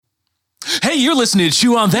Hey, you're listening to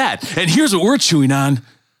Chew on That, and here's what we're chewing on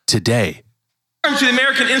today. According to the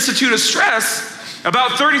American Institute of Stress,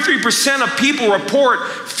 about 33% of people report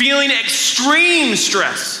feeling extreme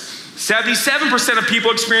stress. 77% of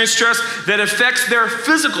people experience stress that affects their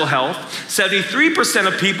physical health.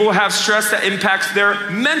 73% of people have stress that impacts their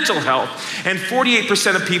mental health. And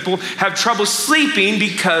 48% of people have trouble sleeping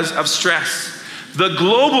because of stress. The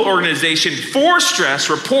Global Organization for Stress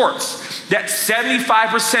reports that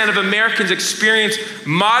 75% of Americans experience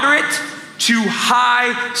moderate to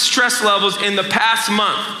high stress levels in the past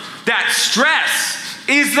month. That stress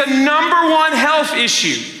is the number one health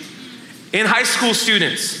issue in high school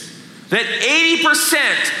students. That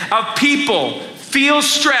 80% of people feel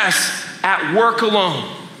stress at work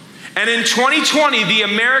alone. And in 2020, the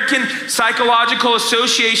American Psychological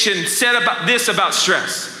Association said about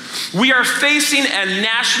stress. We are facing a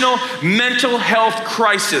national mental health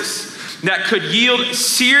crisis that could yield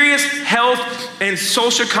serious health and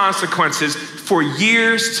social consequences for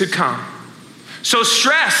years to come. So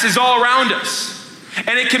stress is all around us.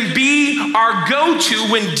 And it can be our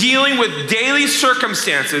go-to when dealing with daily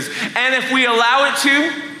circumstances. And if we allow it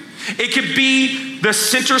to, it could be the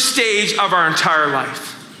center stage of our entire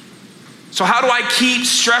life. So how do I keep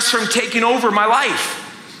stress from taking over my life?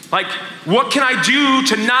 Like, what can I do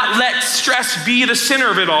to not let stress be the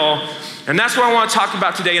center of it all? And that's what I want to talk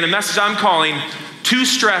about today in a message I'm calling Too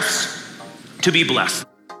Stressed to Be Blessed.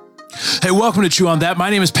 Hey, welcome to Chew on That.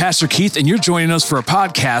 My name is Pastor Keith, and you're joining us for a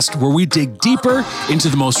podcast where we dig deeper into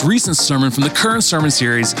the most recent sermon from the current sermon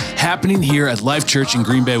series happening here at Life Church in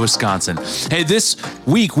Green Bay, Wisconsin. Hey, this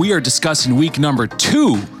week we are discussing week number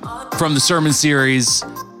 2 from the sermon series,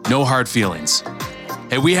 No Hard Feelings.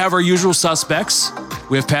 Hey, we have our usual suspects.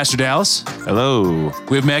 We have Pastor Dallas. Hello.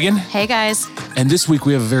 We have Megan. Hey, guys. And this week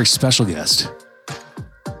we have a very special guest.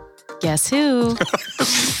 Guess who?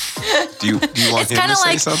 Do you want him to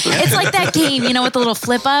say something? It's like that game, you know, with the little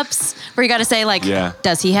flip ups where you got to say like,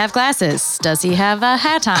 Does he have glasses? Does he have a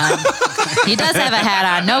hat on? He does have a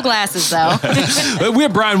hat on, no glasses though. We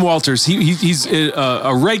have Brian Walters. He's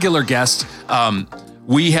a regular guest.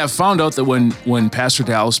 We have found out that when Pastor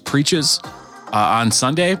Dallas preaches on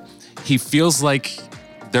Sunday, he feels like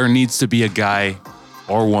there needs to be a guy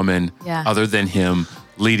or woman other than him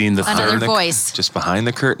leading the another third voice, just behind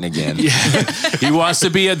the curtain again. Yeah. He wants to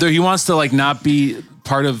be he wants to like not be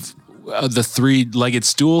part of the three-legged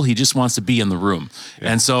stool. He just wants to be in the room.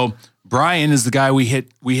 Yeah. And so Brian is the guy we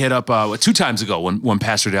hit up 2 times ago when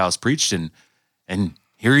Pastor Dallas preached, and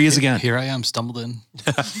here he is again. Here I am, stumbled in.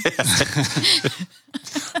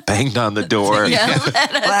 Banged on the door.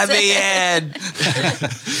 Let me in.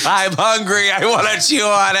 I'm hungry. I want to chew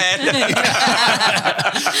on it.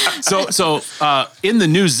 So in the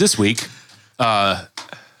news this week,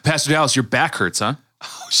 Pastor Dallas, your back hurts, huh?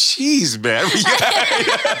 Oh, jeez, man.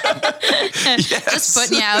 Yes. Just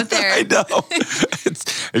putting you out there. I know.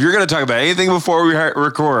 If you're going to talk about anything before we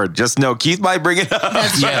record, just know Keith might bring it up.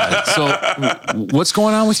 So what's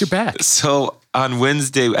going on with your back? So on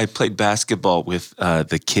Wednesday, I played basketball with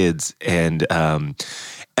the kids, and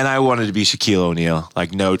I wanted to be Shaquille O'Neal.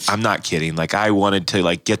 Like, no, I'm not kidding. Like, I wanted to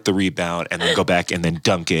like get the rebound and then go back and then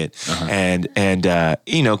dunk it, and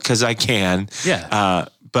you know, because I can. Yeah.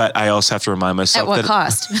 But I also have to remind myself at what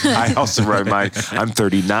cost? I also remind I'm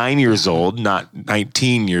 39 years old, not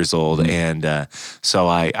 19 years old, and so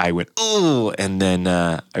I went ooh, and then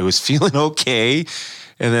I was feeling okay,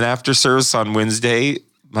 and then after service on Wednesday,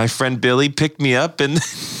 my friend Billy picked me up and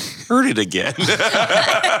hurt it again.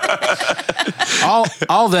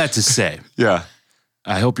 all that to say,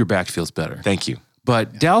 I hope your back feels better. Thank you.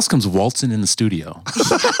 But Dallas comes waltzing in the studio.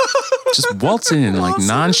 Just waltzing in like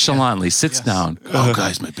nonchalantly, sits down. Oh,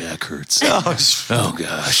 guys, my back hurts. Oh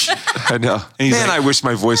gosh. I know. Man, I wish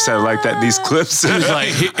my voice sounded like that in these clips.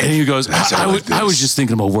 He goes, I was just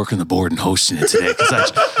thinking about working the board and hosting it today.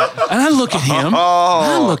 And I look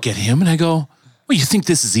at him, and I go, well, you think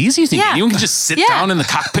this is easy? You think you can just sit down in the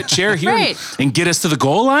cockpit chair here and get us to the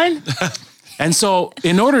goal line? And so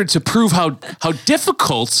in order to prove how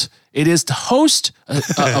difficult it is to host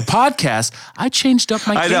a podcast, I changed up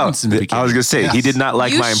my cadence in the beginning. I was going to say, he did not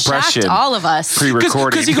like my impression. Shocked all of us.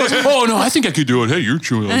 Pre-recording. Because he goes, oh, no, I think I could do it. Hey, you're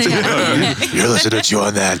chewing on it. You're listening to Chew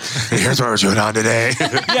on That. Here's what we're chewing on today.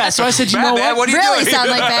 Yeah, so I said, you know what? You really sound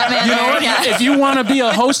like Batman. You know what? Yeah. If you want to be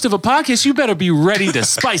a host of a podcast, you better be ready to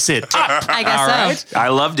spice it up. I guess so. Right? I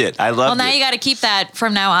loved it. Well, now you got to keep that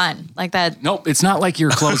from now on. Like that. Nope, it's not like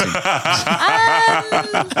you're closing.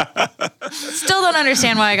 Still don't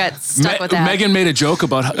understand why I got stuck with that. Megan made a joke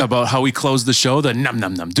about how we closed the show. The num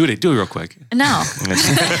num num. Do it real quick. No.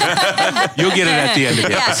 You'll get it at the end of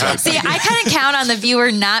the episode. See, I couldn't count on the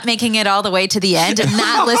viewer not making it all the way to the end and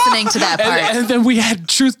not listening to that part. And then we had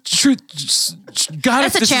truth. God,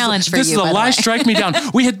 that's a challenge for you. This is a lie. Strike me down.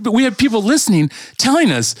 We had people listening,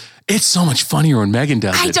 telling us it's so much funnier when Megan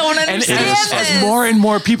does it. I don't understand this. As more and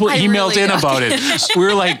more people emailed in about it, we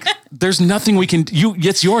were like, "There's nothing we can.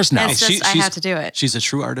 It's yours now." It's just, I have to do it. She's a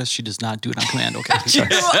true artist. She does not do it unplanned. Okay,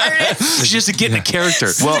 she's just getting a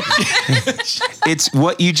character. Well, it's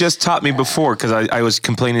what you just taught me before because I was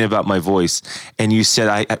complaining about my voice, and you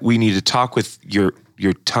said we need to talk with your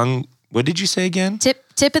tongue. What did you say again?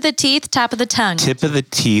 Tip of the teeth, top of the tongue. Tip of the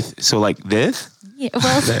teeth. So like this? Yeah,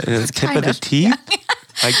 well, tip of the teeth?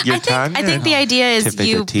 Like your tongue? I think the idea is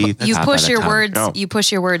you push your words. No. You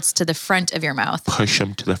push your words to the front of your mouth. Push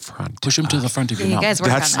them to the front. Push them to the front of your mouth. You guys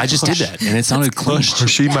work on that. I just did that, and it sounded close.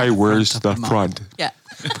 Pushing my words to the front. Yeah.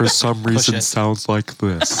 For some reason, sounds like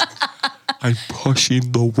this. I'm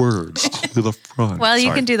pushing the words to the front. Well,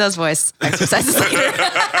 you can do those voice exercises later.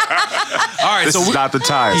 All right, this is not the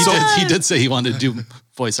time. He did say he wanted to do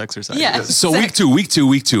voice exercise. Yeah. So week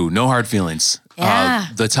two, no hard feelings. Yeah.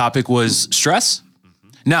 The topic was stress.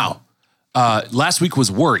 Now, last week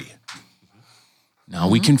was worry. Now,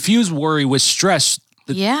 we confuse worry with stress.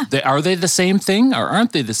 Are they the same thing or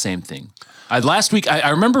aren't they the same thing? Last week, I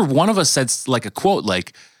remember one of us said like a quote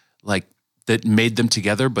like that made them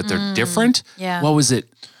together, but they're different. Yeah. What was it?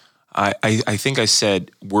 I think I said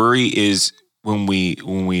worry is when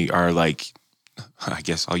we are like, I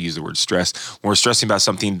guess I'll use the word stress. When we're stressing about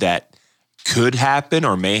something that could happen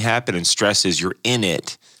or may happen, and stress is you're in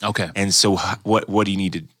it. Okay. And so what do you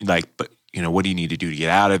need to what do you need to do to get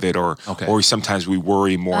out of it? Or sometimes we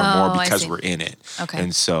worry more and more because we're in it. Okay.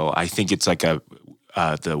 And so I think it's like the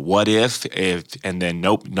what if, and then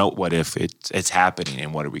nope, what if it's happening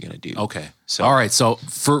and what are we going to do? Okay. So all right. So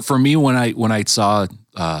for me, when I saw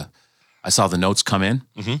the notes come in,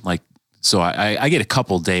 like, so I get a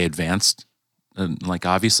couple day advanced, like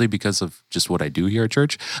obviously because of just what I do here at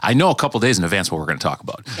church, I know a couple days in advance what we're going to talk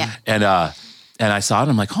about. Yeah. And I saw it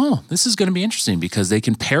and I'm like, oh, this is going to be interesting because they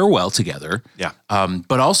can pair well together. Yeah.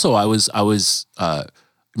 But also I was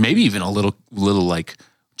maybe even a little like,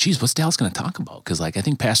 geez, what's Dallas going to talk about? Because like I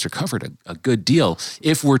think Pastor covered a good deal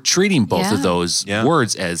if we're treating both of those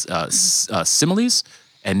words as similes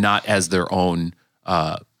and not as their own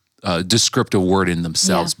descriptive word in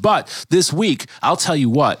themselves. Yeah. But this week, I'll tell you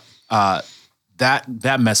what,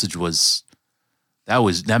 that message was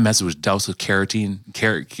doused with kerosene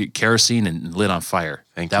and lit on fire.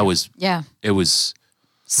 It was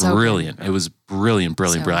so brilliant. Good. It was brilliant.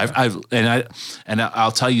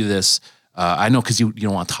 I'll tell you this. I know because you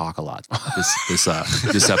don't want to talk a lot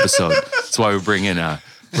this episode. That's why we bring in a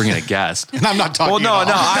guest. And I'm not talking. Well, no.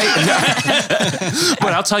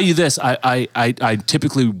 But I'll tell you this. I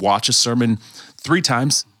typically watch a sermon 3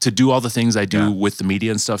 times to do all the things I do with the media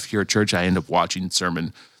and stuff here at church. I end up watching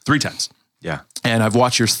sermon 3 times. Yeah. And I've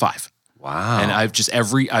watched yours 5. Wow. And I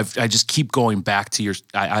just keep going back to yours.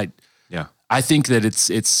 I think that it's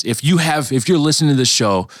if you're listening to this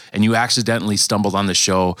show and you accidentally stumbled on the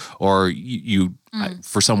show or you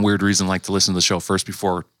for some weird reason like to listen to the show first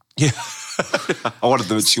before. Yeah. I wanted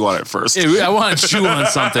to chew on it first. I want to chew on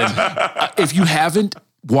something. If you haven't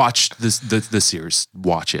watched the series,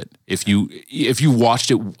 watch it. If you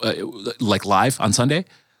watched it like live on Sunday,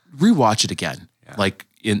 rewatch it again. Yeah. Like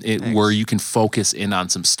where you can focus in on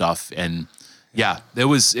some stuff and it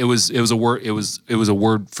was a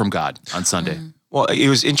word from God on Sunday. Mm-hmm. Well, it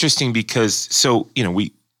was interesting because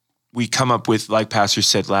we come up with, like Pastor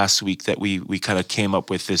said last week, that we kind of came up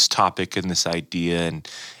with this topic and this idea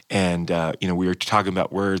and we were talking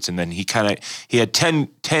about words, and then he had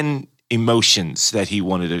 10 emotions that he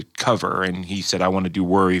wanted to cover, and he said, I want to do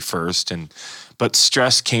worry first, but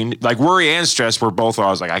stress came, like worry and stress were both, I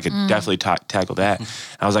was like, I could definitely tackle that.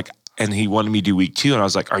 I was like, and he wanted me to do week 2, and I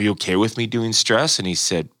was like, are you okay with me doing stress? And he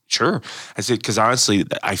said, sure. I said, because honestly,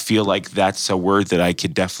 I feel like that's a word that I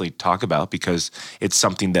could definitely talk about because it's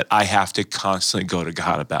something that I have to constantly go to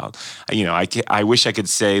God about. I wish I could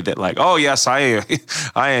say that like, oh yes, I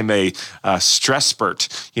am a stress spurt,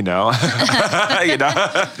 Is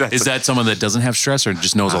that someone that doesn't have stress or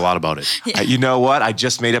just knows a lot about it? You know what? I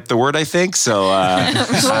just made up the word, I think. So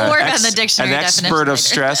we'll work on the dictionary. An expert of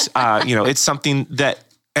stress. It's something that,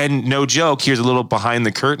 and no joke, here's a little behind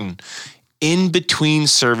the curtain. In between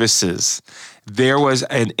services, there was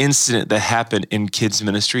an incident that happened in kids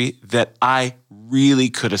ministry that I really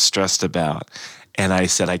could have stressed about. And I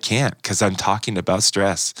said, I can't, because I'm talking about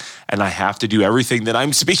stress and I have to do everything that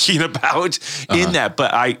I'm speaking about in that.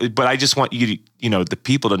 But I just want you to, the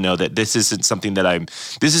people to know that this isn't something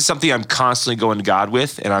this is something I'm constantly going to God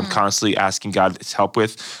with, and I'm constantly asking God's help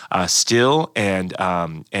with still. And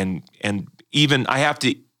even I have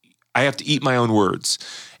to eat my own words.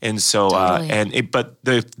 And so, Totally. But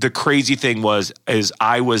the crazy thing is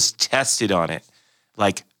I was tested on it,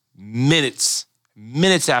 like minutes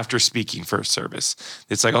after speaking first service.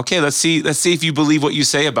 It's like, okay, let's see if you believe what you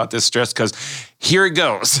say about this stress, because here it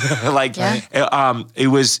goes.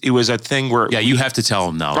 It was a thing where you have to tell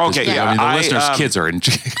them now. Okay, the listeners' kids are in.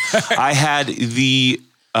 I had the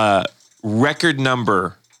record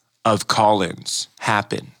number of call-ins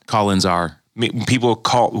happen. Call-ins are people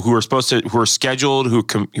who are scheduled, who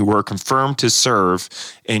were confirmed to serve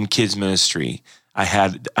in kids ministry. I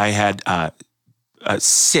had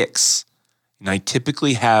 6. And I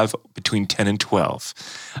typically have between 10 and 12.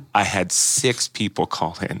 I had 6 people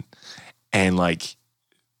call in, and like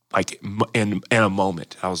in a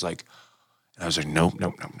moment, I was like, nope.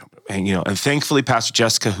 And, and thankfully Pastor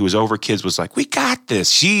Jessica, who was over kids, was like, we got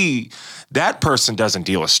this. That person doesn't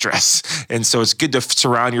deal with stress. And so it's good to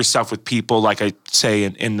surround yourself with people, like I say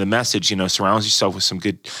in the message, surround yourself with some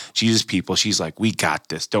good Jesus people. She's like, we got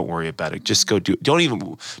this. Don't worry about it. Just go do it. Don't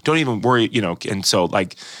even worry, And so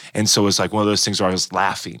it's like one of those things where I was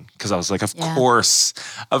laughing, because I was like, of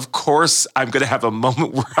course I'm going to have a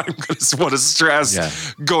moment where I'm going to want to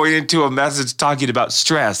stress going into a message talking about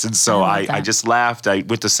stress. And so I just laughed. I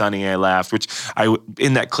went to Sonny and I laughed, which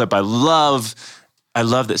in that clip, I love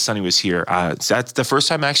that Sonny was here. So that's the first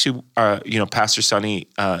time actually, Pastor Sonny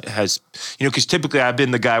has, because typically I've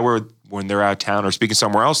been the guy where when they're out of town or speaking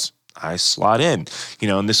somewhere else, I slot in,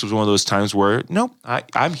 and this was one of those times where, no,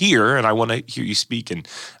 I'm here and I want to hear you speak. And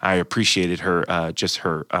I appreciated her,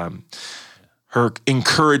 her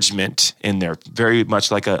encouragement in there, very much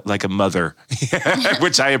like a mother,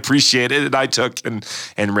 which I appreciated and I took and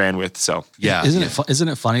ran with. So Isn't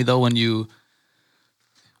it funny though, when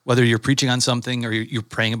whether you're preaching on something or you're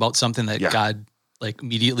praying about something that God like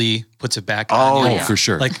immediately puts it back on you? For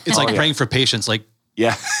sure. Like it's praying for patience. Like,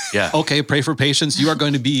 yeah. Okay, pray for patience. You are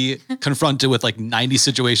going to be confronted with like 90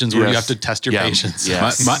 situations where you have to test your patience.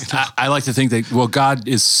 Yes. I like to think that, God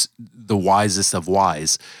is the wisest of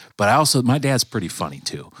wise, but my dad's pretty funny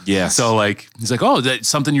too. Yeah. So he's like, oh, that's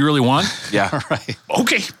something you really want? Yeah. Right.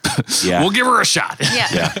 Okay. We'll give her a shot.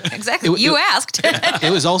 Yeah. Exactly. You asked.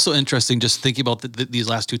 It was also interesting just thinking about these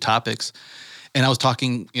last 2 topics. And I was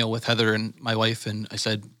talking, with Heather and my wife, and I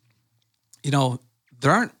said,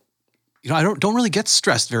 there aren't, I don't really get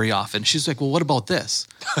stressed very often. She's like, well, what about this?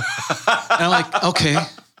 And I'm like, okay,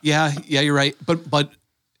 yeah, you're right. But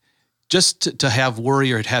just to have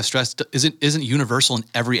worry or to have stress isn't universal in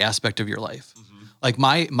every aspect of your life. Mm-hmm. Like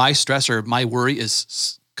my stress or my worry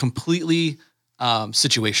is completely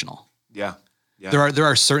situational. Yeah. There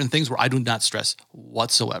are certain things where I do not stress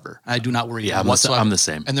whatsoever. I do not worry whatsoever. I'm the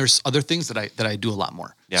same. And there's other things that I do a lot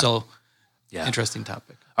more. Yeah. So, interesting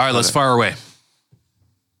topic. All right, let's fire away.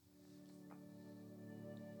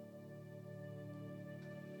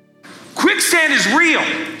 Quicksand is real.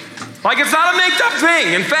 Like, it's not a made-up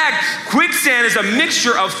thing. In fact, quicksand is a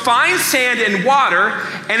mixture of fine sand and water,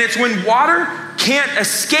 and it's when water can't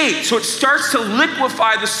escape. So it starts to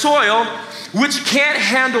liquefy the soil, which can't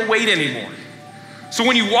handle weight anymore. So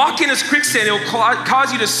when you walk in as quicksand, it'll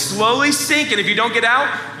cause you to slowly sink, and if you don't get out,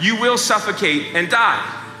 you will suffocate and die.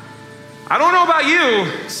 I don't know about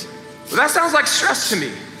you, but that sounds like stress to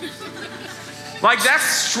me. Like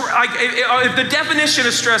if the definition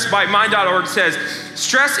of stress by Mind.org says,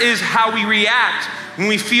 stress is how we react when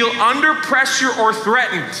we feel under pressure or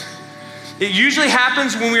threatened. It usually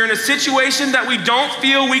happens when we're in a situation that we don't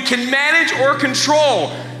feel we can manage or control.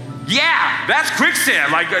 Yeah, that's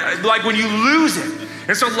quicksand, like when you lose it.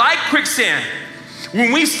 And so like quicksand,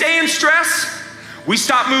 when we stay in stress, we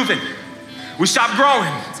stop moving, we stop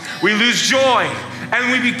growing, we lose joy,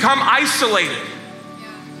 and we become isolated.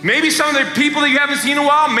 Maybe some of the people that you haven't seen in a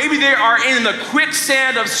while, maybe they are in the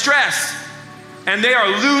quicksand of stress and they are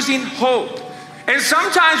losing hope. And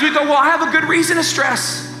sometimes we go, well, I have a good reason to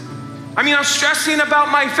stress. I mean, I'm stressing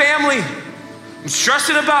about my family. I'm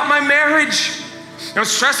stressing about my marriage. I'm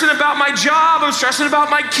stressing about my job. I'm stressing about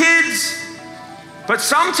my kids. But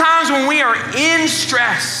sometimes when we are in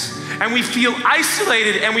stress and we feel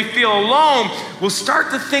isolated and we feel alone, we'll start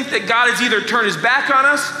to think that God has either turned his back on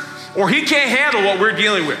us or he can't handle what we're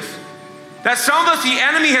dealing with. That some of us, the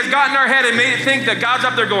enemy has gotten our head and made it think that God's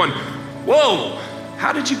up there going, whoa,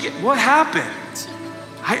 how did you what happened?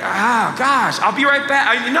 Gosh, I'll be right back.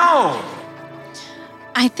 I know.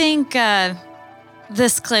 I think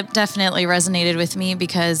This clip definitely resonated with me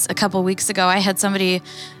because a couple weeks ago I had somebody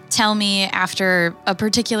tell me after a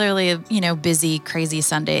particularly, busy, crazy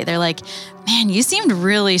Sunday, they're like, man, you seemed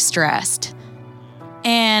really stressed.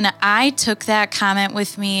 And I took that comment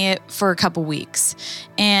with me for a couple weeks.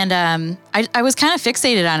 And I was kind of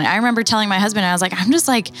fixated on it. I remember telling my husband, I was like,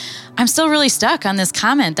 I'm still really stuck on this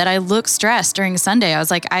comment that I look stressed during Sunday. I was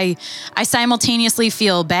like, I simultaneously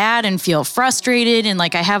feel bad and feel frustrated. And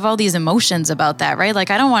like, I have all these emotions about that, right? Like,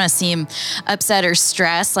 I don't want to seem upset or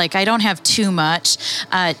stressed. Like, I don't have too much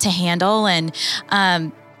to handle. And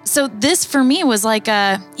so this for me was like,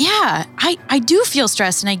 I do feel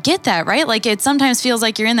stressed and I get that, right? Like it sometimes feels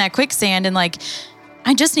like you're in that quicksand and like,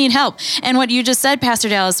 I just need help. And what you just said, Pastor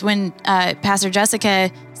Dallas, when Pastor Jessica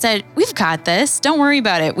said, we've got this, don't worry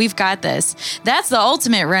about it, we've got this. That's the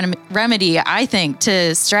ultimate remedy, I think,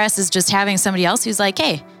 to stress is just having somebody else who's like,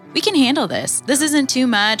 hey, we can handle this. This isn't too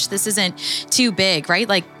much. This isn't too big, right?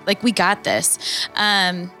 Like we got this.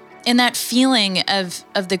 And that feeling of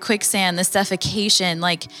the quicksand, the suffocation,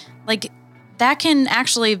 like that can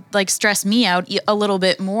actually like stress me out a little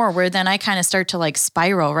bit more, where then I kind of start to like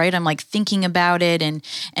spiral, right? I'm like thinking about it and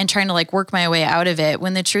trying to like work my way out of it.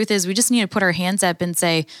 When the truth is we just need to put our hands up and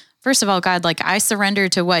say, first of all, God, like I surrender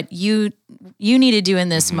to what you need to do in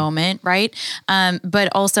this moment, right? But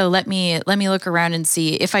also let me look around and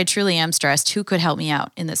see if I truly am stressed, who could help me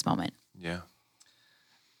out in this moment? Yeah.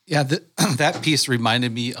 Yeah, that piece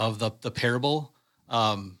reminded me of the parable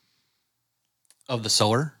of the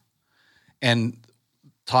sower, and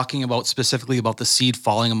talking about specifically about the seed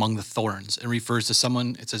falling among the thorns, and refers to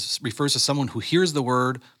someone who hears the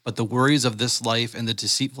word, but the worries of this life and the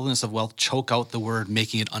deceitfulness of wealth choke out the word,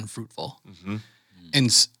 making it unfruitful. Mm-hmm.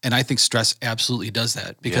 And I think stress absolutely does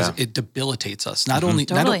that because it debilitates us not only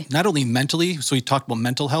mentally. So we talked about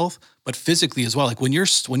mental health, but physically as well. Like when you're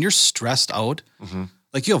stressed out. Mm-hmm.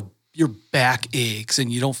 Like you have your back aches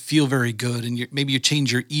and you don't feel very good, and maybe you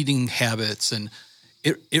change your eating habits, and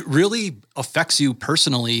it really affects you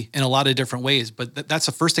personally in a lot of different ways. But that's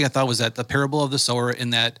the first thing I thought was that the parable of the sower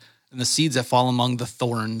and the seeds that fall among the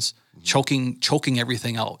thorns, choking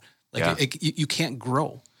everything out. Like you can't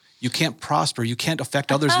grow, you can't prosper, you can't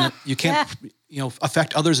affect others. You can't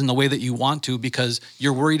affect others in the way that you want to because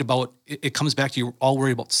you're worried about. It comes back to you're all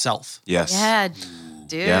worried about self. Yes. Yeah.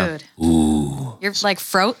 Dude. Yeah. Ooh. You're like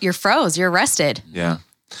you're froze. You're arrested. Yeah.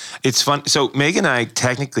 It's fun. So Megan and I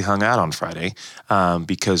technically hung out on Friday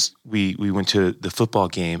because we went to the football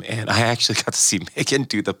game, and I actually got to see Megan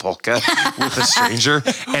do the polka with a stranger.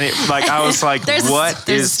 And I was like, what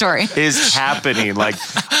is happening? Like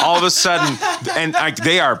all of a sudden, and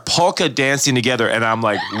they are polka dancing together. And I'm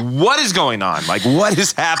like, what is going on? Like, what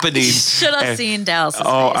is happening? Should have seen Dallas.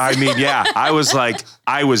 Oh, I mean, yeah, I was like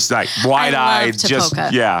wide-eyed.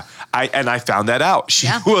 I found that out. She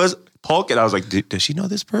was polka. And I was like, does she know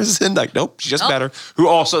this person? Like, nope, she just met her, who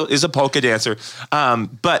also is a polka dancer.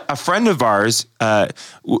 But a friend of ours,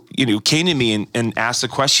 came to me and asked a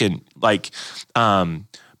question like,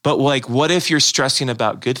 but like, what if you're stressing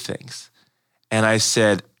about good things? And I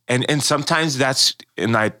said, and sometimes that's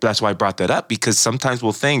why I brought that up, because sometimes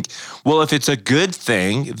we'll think, well, if it's a good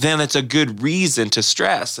thing, then it's a good reason to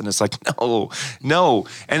stress. And it's like, no.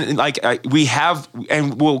 And like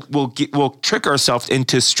we'll trick ourselves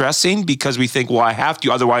into stressing because we think, well, I have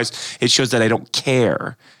to, otherwise it shows that I don't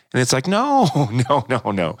care. And it's like, no.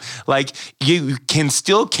 Like you can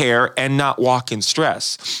still care and not walk in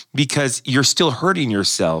stress because you're still hurting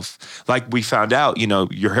yourself. Like we found out, you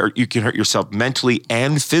can hurt yourself mentally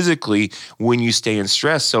and physically when you stay in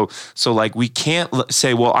stress. So like we can't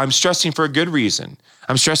say, well, I'm stressing for a good reason.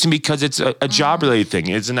 I'm stressing because it's a job-related thing.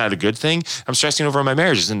 Isn't that a good thing? I'm stressing over my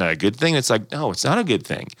marriage. Isn't that a good thing? It's like, no, it's not a good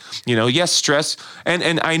thing. Yes, stress.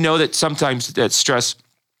 And I know that sometimes that stress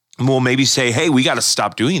will maybe say, hey, we got to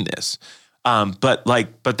stop doing this. But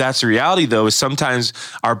that's the reality though, is sometimes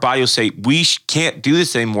our body will say, we can't do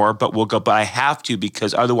this anymore, but we'll go, but I have to,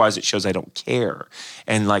 because otherwise it shows I don't care.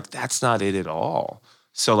 And like, that's not it at all.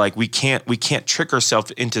 So like, we can't trick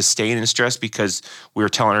ourselves into staying in stress because we're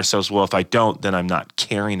telling ourselves, well, if I don't, then I'm not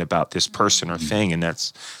caring about this person or thing. And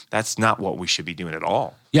that's not what we should be doing at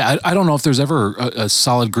all. Yeah, I don't know if there's ever a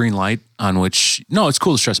solid green light on which, no, it's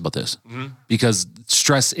cool to stress about this, because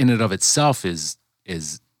stress in and of itself is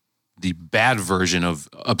the bad version of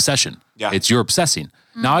obsession. Yeah. It's you're obsessing.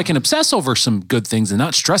 Now I can obsess over some good things and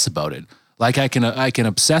not stress about it. Like I can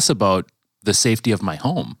obsess about the safety of my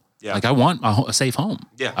home. Yeah. Like I want a safe home.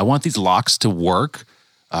 Yeah. I want these locks to work.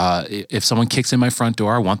 If someone kicks in my front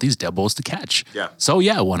door, I want these deadbolts to catch. Yeah. So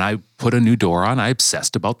when I put a new door on, I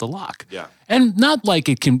obsessed about the lock. Yeah. And not like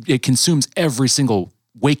it consumes every single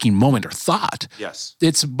waking moment or thought. Yes.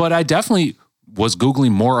 But I definitely was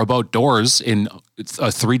Googling more about doors in a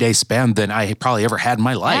 3-day span than I probably ever had in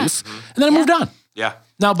my life. Yeah. And then I moved on. Yeah.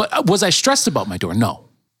 Now, but was I stressed about my door? No.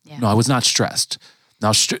 Yeah. No, I was not stressed.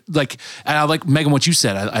 Now, and I like, Megan, what you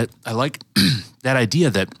said. I like that idea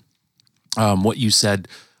that what you said,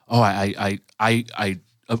 I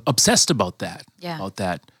obsessed about that. Yeah. About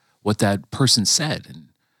that, what that person said. And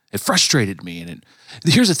it frustrated me. And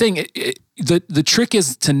here's the thing. The trick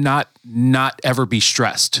is to not ever be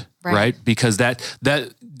stressed. Right? Because that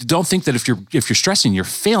don't think that if you're stressing, you're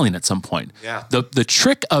failing at some point. Yeah. The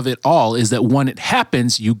trick of it all is that when it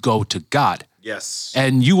happens, you go to God. Yes.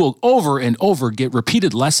 And you will over and over get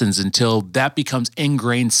repeated lessons until that becomes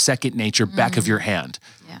ingrained second nature back of your hand.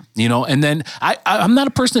 Yeah. And then I'm not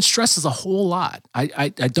a person that stresses a whole lot. I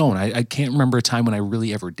don't. I can't remember a time when I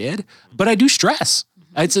really ever did, but I do stress.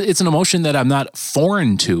 It's an emotion that I'm not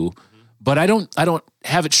foreign to. But I don't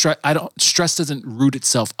have it. Stress doesn't root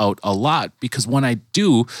itself out a lot, because when I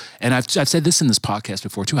do, and I've said this in this podcast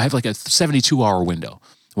before too, I have like a 72-hour window.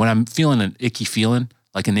 When I'm feeling an icky feeling,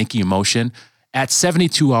 like an icky emotion, at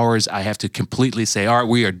 72 hours, I have to completely say, all right,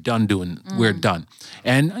 we are done we're done.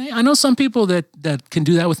 And I know some people that can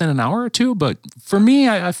do that within an hour or two, but for me,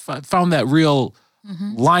 I found that real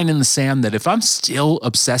line in the sand that if I'm still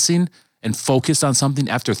obsessing and focused on something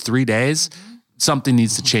after 3 days, something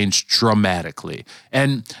needs to change dramatically.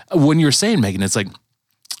 And when you're saying, Megan, it's like,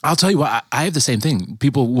 I'll tell you what, I have the same thing.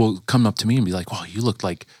 People will come up to me and be like, "Oh, you look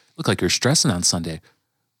like you're stressing on Sunday."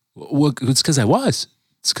 Well, it's because I was.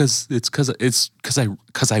 It's because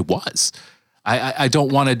I was. I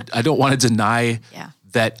don't want to deny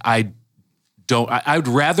that I don't. I'd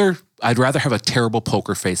rather have a terrible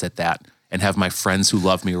poker face at that and have my friends who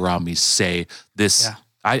love me around me say this. Yeah.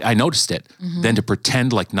 I noticed it, than to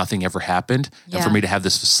pretend like nothing ever happened, and for me to have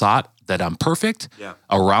this facade that I'm perfect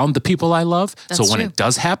around the people I love. That's so when it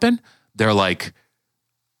does happen, they're like,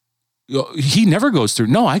 he never goes through.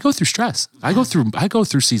 No, I go through stress. I go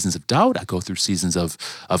through seasons of doubt. I go through seasons of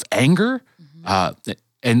anger.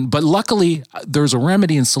 But luckily there's a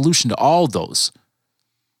remedy and solution to all those.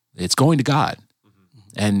 It's going to God.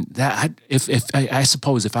 And that, I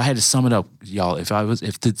suppose if I had to sum it up, y'all,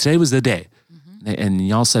 if today was the day, and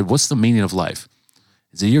y'all said, what's the meaning of life?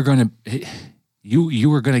 Is that you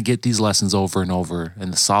are going to get these lessons over and over.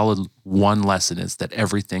 And the solid one lesson is that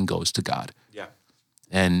everything goes to God. Yeah.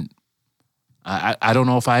 And I don't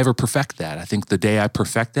know if I ever perfect that. I think the day I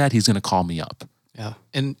perfect that, he's going to call me up. Yeah.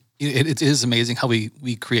 And it is amazing how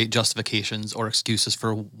we create justifications or excuses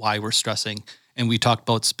for why we're stressing. And we talked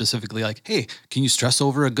about specifically like, hey, can you stress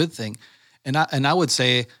over a good thing? And I would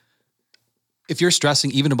say, if you're stressing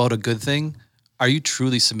even about a good thing, are you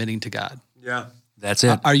truly submitting to God? Yeah. That's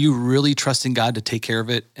it. Are you really trusting God to take care of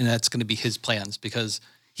it? And that's going to be his plans, because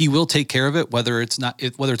he will take care of it, whether it's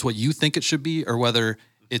what you think it should be or whether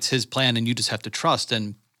it's his plan, and you just have to trust.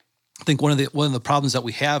 And I think one of the problems that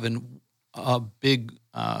we have in a big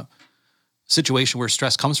situation where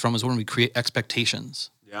stress comes from is when we create expectations.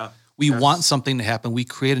 Yeah. We want something to happen. We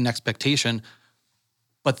create an expectation,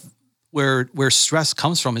 but where stress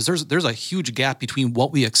comes from is there's a huge gap between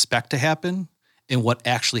what we expect to happen and what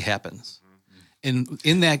actually happens. And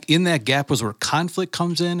in that gap is where conflict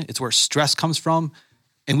comes in. It's where stress comes from.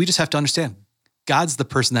 And we just have to understand God's the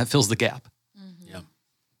person that fills the gap. Yeah.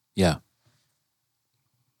 Yeah.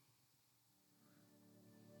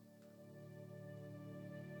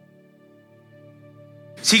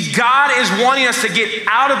 See, God is wanting us to get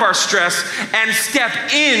out of our stress and step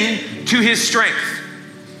into his strength.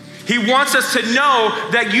 He wants us to know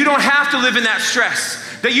that you don't have to live in that stress,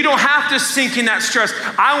 that you don't have to sink in that stress.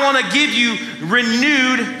 I want to give you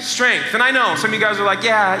renewed strength. And I know some of you guys are like,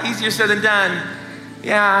 yeah, easier said than done.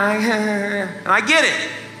 Yeah, and I get it.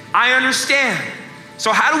 I understand.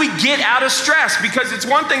 So how do we get out of stress? Because it's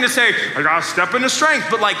one thing to say, I gotta step into strength,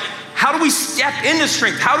 but like, how do we step into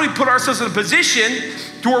strength? How do we put ourselves in a position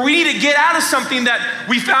to where we need to get out of something that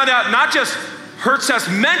we found out not just hurts us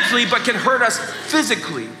mentally, but can hurt us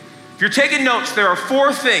physically? If you're taking notes, there are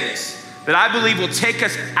 4 things that I believe will take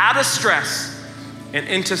us out of stress and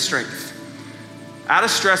into strength. Out of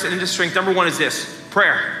stress and into strength. Number 1 is this: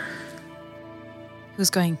 prayer. Who's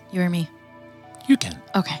going? You or me? You can.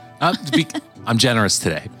 Okay. I'm generous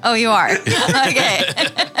today. Oh, you are? Okay.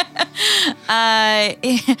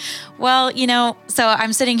 Well, so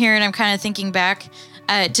I'm sitting here and I'm kind of thinking back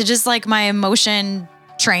to just like my emotion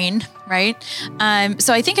trained, right?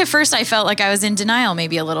 So I think at first I felt like I was in denial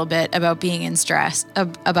maybe a little bit about being in stress,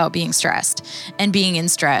 about being stressed and being in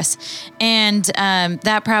stress. And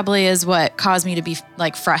that probably is what caused me to be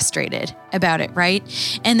like frustrated about it, right?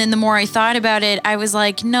 And then the more I thought about it, I was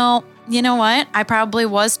like, no, you know what? I probably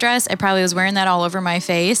was stressed. I probably was wearing that all over my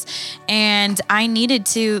face. And I needed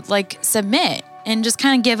to like submit and just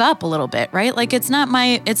kind of give up a little bit, right? Like it's not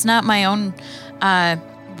my own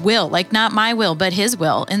will, like not my will, but his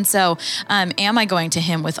will. And so am I going to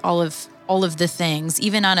him with all of the things,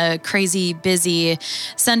 even on a crazy busy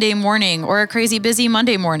Sunday morning or a crazy busy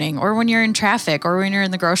Monday morning, or when you're in traffic or when you're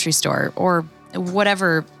in the grocery store or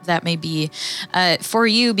whatever that may be for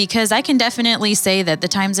you? Because I can definitely say that the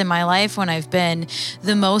times in my life when I've been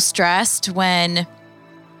the most stressed, when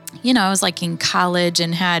I was like in college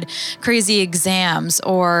and had crazy exams,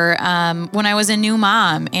 or when I was a new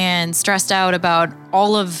mom and stressed out about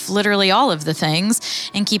literally all of the things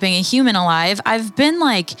and keeping a human alive, I've been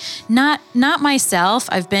like not myself.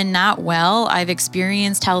 I've been not well. I've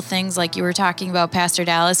experienced health things like you were talking about, Pastor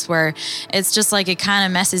Dallas, where it's just like it kind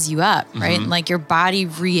of messes you up, right? And like your body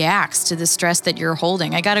reacts to the stress that you're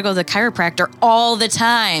holding. I got to go to the chiropractor all the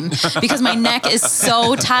time because my neck is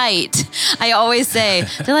so tight. I always say,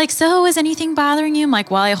 they're like, so is anything bothering you? I'm like,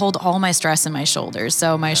 well, I hold all my stress in my shoulders.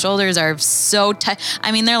 So my shoulders are so tight.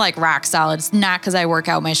 I mean, they're like rock solid. It's not because I work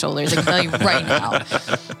out my shoulders. I can tell you right now.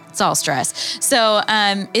 It's all stress. So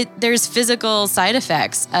there's physical side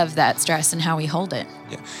effects of that stress and how we hold it.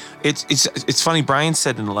 Yeah. It's funny. Brian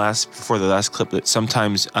said before the last clip that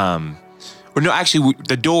sometimes,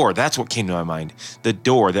 the door, that's what came to my mind. The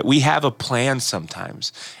door, that we have a plan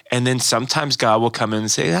sometimes. And then sometimes God will come in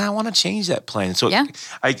and say, I want to change that plan. So yeah.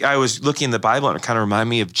 I was looking in the Bible and it kind of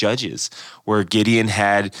reminded me of Judges, where Gideon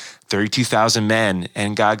had 32,000 men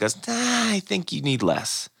and God goes, I think you need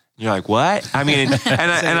less. And you're like, what? I mean,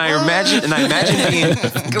 I imagine being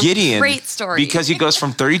Gideon. Great story. Because he goes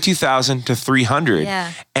from 32,000 to 300.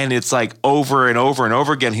 Yeah. And it's like over and over and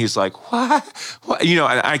over again. He's like, what?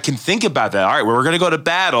 I can think about that. All right, we're going to go to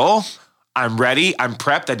battle. I'm ready. I'm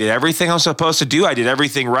prepped. I did everything I was supposed to do. I did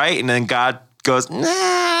everything right. And then God goes,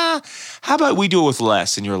 nah, how about we do it with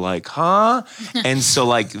less? And you're like, huh? And so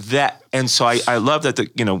like that. And so I love that,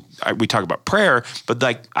 we talk about prayer, but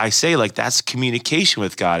like I say, like that's communication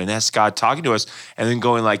with God, and that's God talking to us and then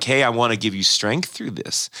going like, hey, I want to give you strength through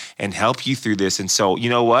this and help you through this. And so, you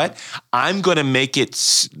know what? I'm going to make it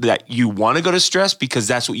that you want to go to stress because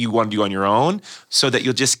that's what you want to do on your own, so that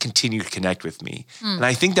you'll just continue to connect with me. And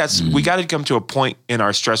I think we got to come to a point in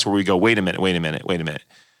our stress where we go, wait a minute.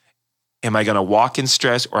 Am I going to walk in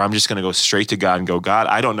stress, or I'm just going to go straight to God and go, God,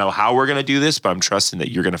 I don't know how we're going to do this, but I'm trusting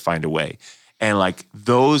that you're going to find a way. And like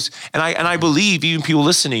those, and I believe even people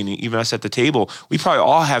listening, even us at the table, we probably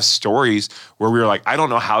all have stories where we were like, I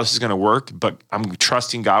don't know how this is going to work, but I'm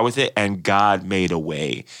trusting God with it, and God made a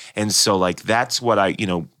way. And so like that's what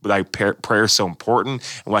prayer is so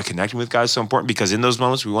important, and why connecting with God is so important, because in those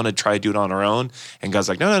moments we want to try to do it on our own, and God's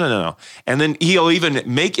like, no. And then He'll even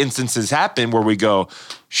make instances happen where we go,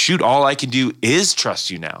 shoot, all I can do is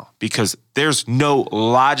trust you now, because there's no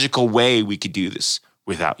logical way we could do this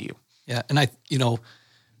without you. Yeah. And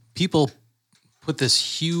people put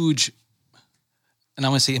this huge, and I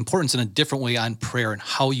want to say importance in a different way on prayer and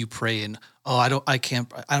how you pray. And, I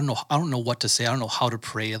don't know what to say. I don't know how to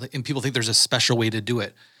pray. And people think there's a special way to do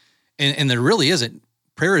it. And there really isn't.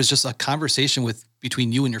 Prayer is just a conversation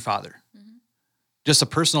between you and your Father. Mm-hmm. Just a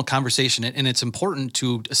personal conversation. And it's important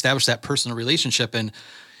to establish that personal relationship. And,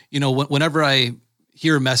 whenever I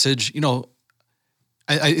hear a message,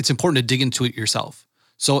 it's important to dig into it yourself.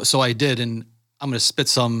 So I did, and I'm going to spit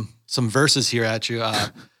some verses here at you.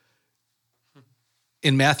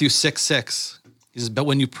 In Matthew 6:6, he says, but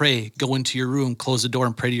when you pray, go into your room, close the door,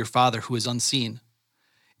 and pray to your Father who is unseen.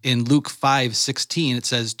 In Luke 5:16, it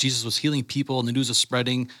says Jesus was healing people, and the news was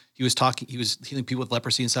spreading. He was healing people with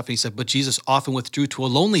leprosy and stuff. And he said, but Jesus often withdrew to a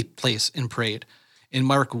lonely place and prayed. In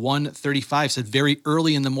Mark 1:35 said, very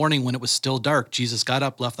early in the morning when it was still dark, Jesus got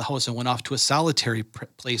up, left the house, and went off to a solitary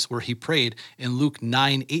place where he prayed. In Luke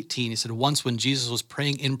 9:18, he said, once when Jesus was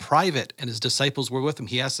praying in private and his disciples were with him,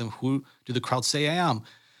 he asked them, who do the crowd say I am?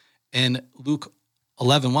 And Luke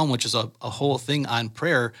 11:1, which is a whole thing on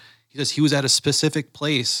prayer, he says he was at a specific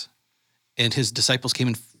place and his disciples came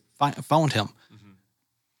and found him.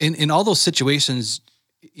 Mm-hmm. In all those situations,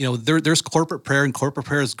 there's corporate prayer, and corporate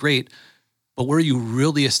prayer is great. But where you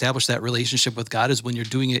really establish that relationship with God is when you're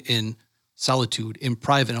doing it in solitude, in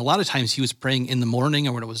private. And a lot of times he was praying in the morning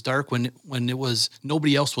or when it was dark, when it was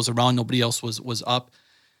nobody else was around, nobody else was up.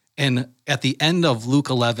 And at the end of Luke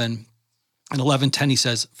 11, In 11:10, he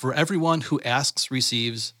says, "For everyone who asks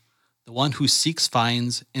receives, the one who seeks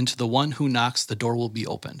finds, and to the one who knocks, the door will be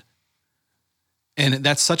opened." And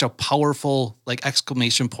that's such a powerful like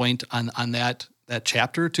exclamation point on that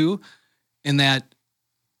chapter too, in that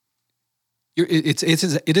it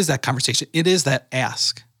is that conversation. It is that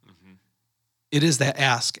ask. Mm-hmm. It is that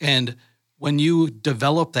ask. And when you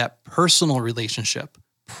develop that personal relationship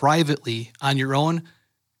privately on your own,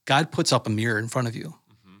 God puts up a mirror in front of you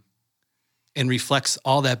and reflects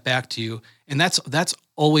all that back to you. And that's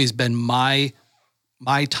always been my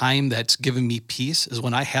time that's given me peace, is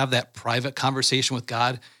when I have that private conversation with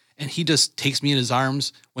God and he just takes me in his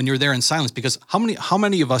arms when you're there in silence. Because how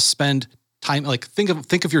many of us spend time, like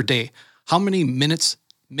think of your day. How many minutes,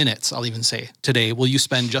 I'll even say, today will you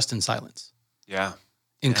spend just in silence? Yeah.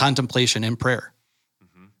 In contemplation, in prayer?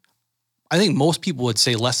 Mm-hmm. I think most people would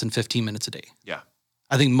say less than 15 minutes a day. Yeah.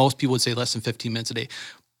 I think most people would say less than 15 minutes a day.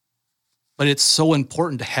 But it's so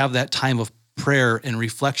important to have that time of prayer and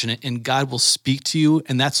reflection, and God will speak to you.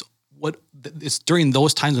 And that's what it's during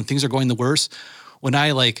those times when things are going the worst, when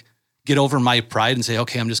I like get over my pride and say,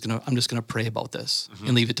 okay, I'm just gonna pray about this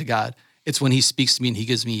and leave it to God. It's when he speaks to me and he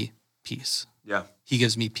gives me peace. Yeah. He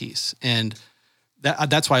gives me peace. And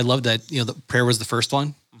that's why I love that, the prayer was the first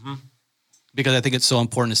one, because I think it's so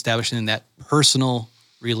important establishing that personal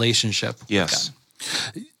relationship with God.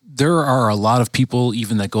 There are a lot of people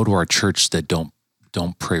even that go to our church that don't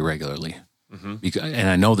pray regularly. And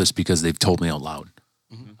I know this because they've told me out loud.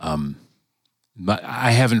 But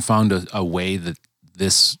I haven't found a way that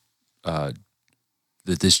this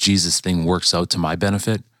Jesus thing works out to my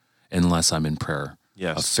benefit unless I'm in prayer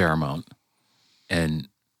a fair amount. And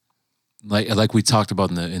like we talked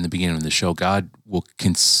about in the beginning of the show, God will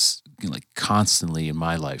constantly in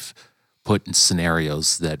my life put in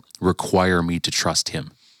scenarios that require me to trust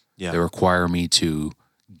him. Yeah. They require me to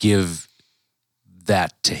give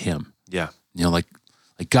that to him. Yeah. Like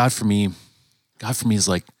God for me is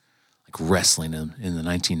like wrestling in the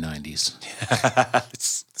 1990s.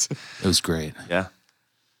 It was great. Yeah.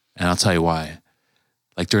 And I'll tell you why.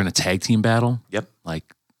 Like during a tag team battle. Yep. Like,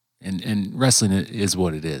 and wrestling is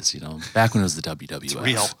what it is, back when it was the WWF. It's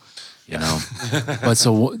real. But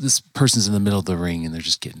so this person's in the middle of the ring and they're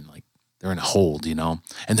just getting they're in a hold, and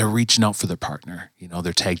they're reaching out for their partner,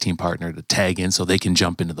 their tag team partner to tag in so they can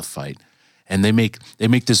jump into the fight. And they make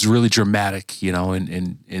this really dramatic,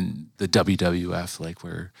 in the WWF, like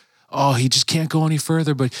where, he just can't go any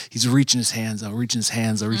further, but he's reaching his hands out,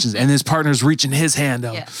 and his partner's reaching his hand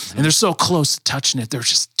out. Yeah. And they're so close to touching it. There's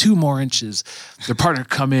just 2 more inches. Their partner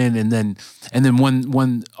come in and then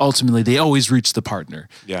when ultimately they always reach the partner.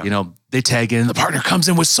 Yeah. They tag in, the partner comes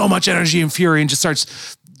in with so much energy and fury and just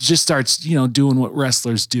starts, doing what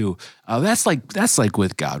wrestlers do. That's like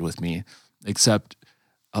with God with me, except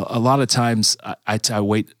a lot of times I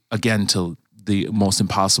wait again till the most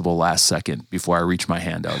impossible last second before I reach my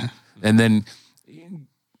hand out. And then,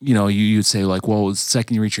 you'd say like, well, the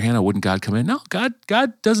second you reach your hand out, wouldn't God come in? No, God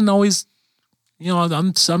doesn't always,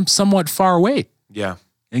 I'm somewhat far away. Yeah.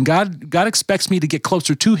 And God expects me to get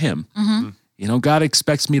closer to him. Mm-hmm. God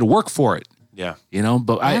expects me to work for it. Yeah.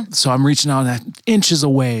 But so I'm reaching out inches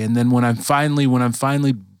away. And then when I'm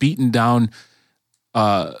finally beaten down,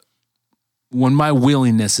 when my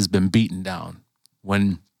willingness has been beaten down,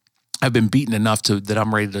 when I've been beaten enough that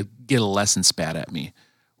I'm ready to get a lesson spat at me,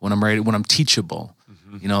 when I'm teachable,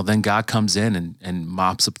 then God comes in and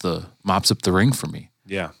mops up the ring for me.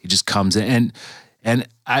 Yeah. He just comes in and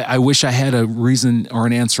I wish I had a reason or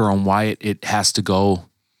an answer on why it has to go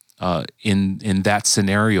in that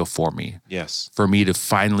scenario for me. Yes. For me to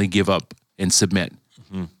finally give up and submit.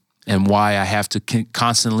 And why I have to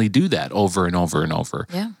constantly do that over and over and over.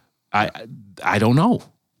 Yeah. I don't know.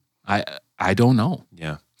 I don't know.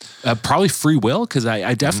 Yeah. Probably free will, because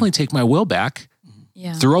I definitely take my will back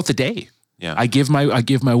throughout the day. Yeah. I give my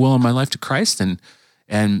will and my life to Christ, and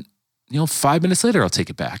 5 minutes later I'll take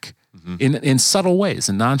it back in subtle ways,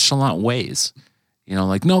 in nonchalant ways.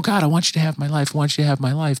 Like, no, God, I want you to have my life. I want you to have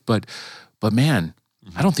my life. But man,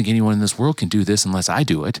 I don't think anyone in this world can do this unless I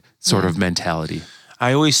do it. Sort of mentality.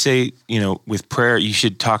 I always say, with prayer, you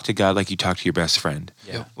should talk to God like you talk to your best friend.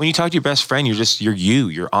 Yeah. When you talk to your best friend,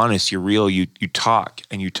 you're honest, you're real, you talk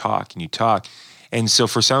and you talk and you talk. And so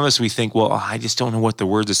for some of us, we think, well, I just don't know what the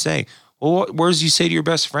words to say. Well, what words do you say to your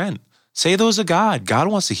best friend? Say those to God. God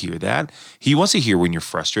wants to hear that. He wants to hear when you're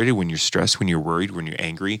frustrated, when you're stressed, when you're worried, when you're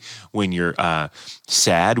angry, when you're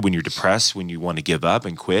sad, when you're depressed, when you want to give up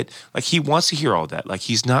and quit. Like, he wants to hear all that. Like,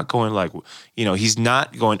 he's not going he's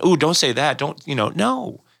not going, oh, don't say that. Don't,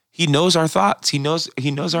 no. He knows our thoughts. He knows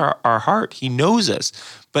our heart. He knows us.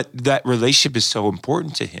 But that relationship is so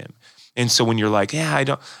important to him. And so when you're like, yeah, I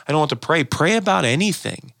don't want to pray about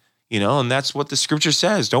anything. And that's what the scripture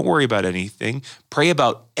says. Don't worry about anything. Pray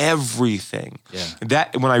about everything. Yeah.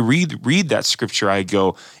 That when I read that scripture, I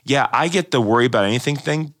go, yeah, I get the worry about anything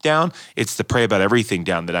thing down. It's the pray about everything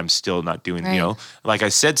down that I'm still not doing. Right. Like I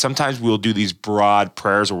said, sometimes we'll do these broad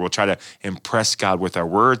prayers, or we'll try to impress God with our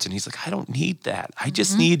words, and He's like, I don't need that. I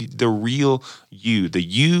just need the real you, the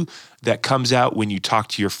you that comes out when you talk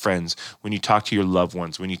to your friends, when you talk to your loved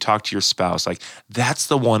ones, when you talk to your spouse. Like, that's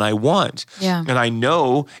the one I want. Yeah. And I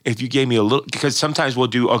know if you gave me a little, because sometimes we'll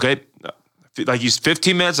do, okay, like use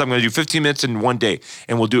 15 minutes, I'm going to do 15 minutes in one day.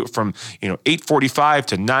 And we'll do it from, 8:45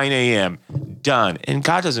 to 9 a.m. Done. And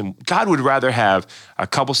God would rather have a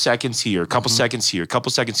couple seconds here, a couple seconds here, a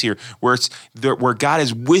couple seconds here, where where God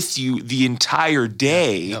is with you the entire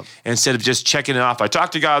day instead of just checking it off. I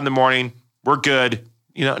talked to God in the morning. We're good.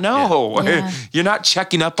 No, you're not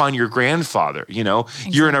checking up on your grandfather.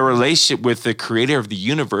 You're in a relationship with the creator of the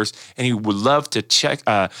universe, and He would love to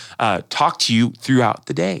talk to you throughout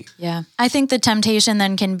the day. Yeah. I think the temptation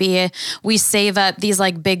then can be we save up these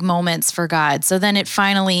like big moments for God. So then it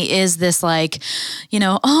finally is this like,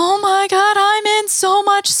 oh my God, I'm in so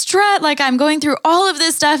much stress. Like I'm going through all of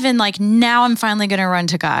this stuff, and like now I'm finally going to run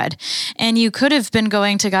to God. And you could have been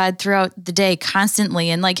going to God throughout the day constantly.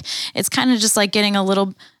 And like, it's kind of just like getting a little,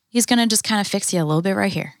 He's going to just kind of fix you a little bit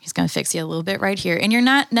right here. He's going to fix you a little bit right here. And you're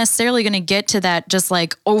not necessarily going to get to that just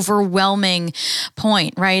like overwhelming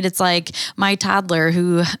point, right? It's like my toddler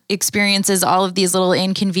who experiences all of these little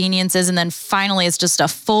inconveniences. And then finally it's just a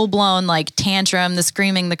full blown like tantrum, the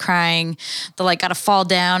screaming, the crying, the like got to fall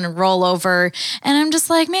down and roll over. And I'm just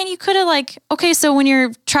like, man, you could have like, okay, so when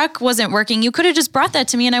your truck wasn't working, you could have just brought that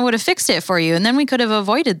to me and I would have fixed it for you. And then we could have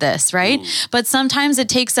avoided this, right? Ooh. But sometimes it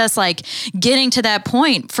takes us like getting to that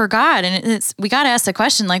point for God. And we got to ask the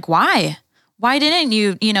question, like, why? Why didn't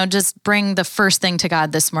you, just bring the first thing to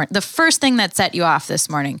God this morning? The first thing that set you off this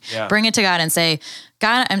morning, bring it to God and say,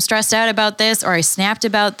 God, I'm stressed out about this, or I snapped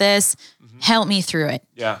about this. Help me through it.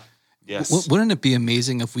 Yeah. Yes. Wouldn't it be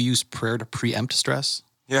amazing if we use prayer to preempt stress?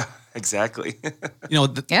 Yeah, exactly.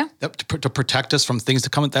 To protect us from things to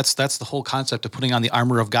come. That's the whole concept of putting on the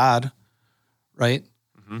armor of God, right?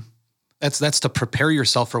 That's to prepare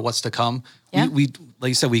yourself for what's to come. Yeah. We like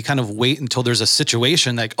you said, we kind of wait until there's a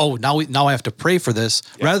situation like, oh, now I have to pray for this,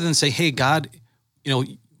 rather than say, hey, God,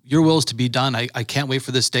 your will is to be done. I can't wait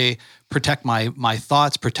for this day. Protect my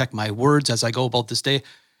thoughts, protect my words as I go about this day.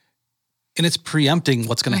 And it's preempting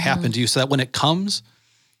what's going to happen to you, so that when it comes,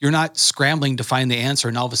 you're not scrambling to find the answer,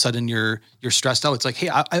 and all of a sudden you're stressed out. It's like,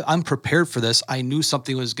 hey, I'm prepared for this. I knew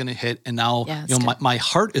something was going to hit, and now my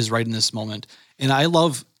heart is right in this moment. And I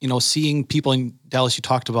love, seeing people in Dallas. You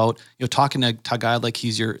talked about, talking to God like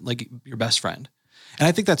He's your best friend. And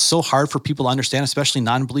I think that's so hard for people to understand, especially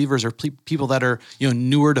non-believers or people that are,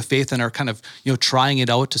 newer to faith and are kind of, trying it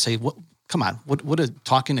out to say, what is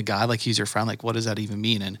talking to God like He's your friend? Like, what does that even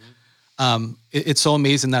mean? And it's so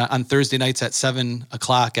amazing that on Thursday nights at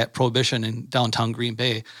 7:00 at Prohibition in downtown Green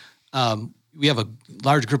Bay, we have a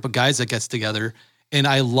large group of guys that gets together. And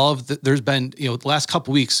I love that there's been, the last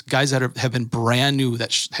couple of weeks, guys that have been brand new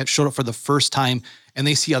that have showed up for the first time, and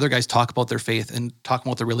they see other guys talk about their faith and talk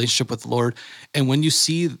about their relationship with the Lord. And when you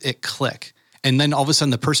see it click, and then all of a sudden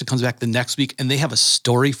the person comes back the next week and they have a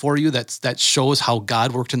story for you that shows how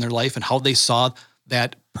God worked in their life and how they saw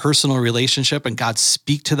that personal relationship and God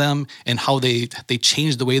speak to them, and how they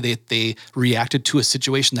changed the way they reacted to a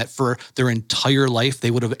situation that for their entire life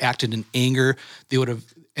they would have acted in anger. They would have.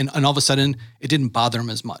 And all of a sudden, it didn't bother them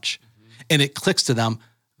as much. And it clicks to them.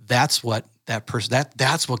 That's what that person,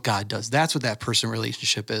 that's what God does. That's what that person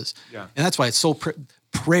relationship is. Yeah. And that's why it's so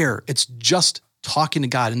prayer. It's just talking to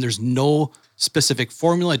God. And there's no specific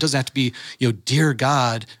formula. It doesn't have to be, dear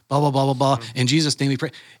God, blah, blah, blah, blah, blah. In Jesus' name we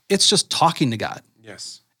pray. It's just talking to God.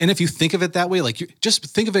 Yes. And if you think of it that way, like just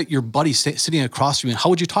think of it, your buddy sitting across from you, and how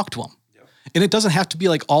would you talk to him? And it doesn't have to be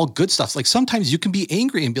like all good stuff. Like sometimes you can be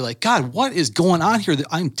angry and be like, God, what is going on here? That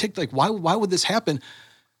I'm ticked. Like, why would this happen?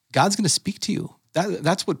 God's going to speak to you.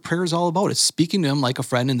 That's what prayer is all about. It's speaking to Him like a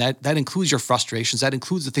friend. And that includes your frustrations. That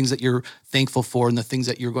includes the things that you're thankful for and the things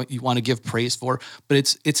that you want to give praise for.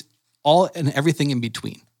 But it's all and everything in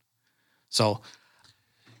between. So.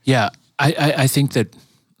 Yeah, I think that,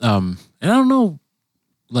 and I don't know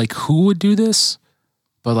like who would do this,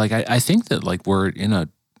 but like, I think that like we're in a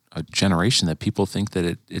generation that people think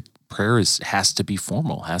that prayer has to be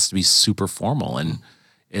formal, has to be super formal. And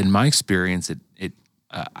in my experience,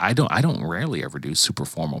 I don't rarely ever do super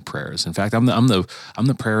formal prayers. In fact, I'm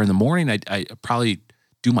the prayer in the morning. I probably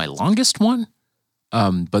do my longest one.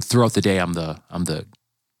 But throughout the day, I'm the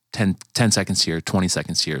 10 seconds here, 20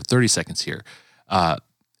 seconds here, 30 seconds here. And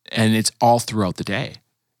it's all throughout the day.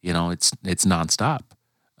 It's nonstop.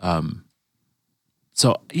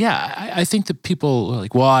 So yeah, I think that people are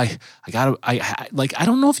like, well, I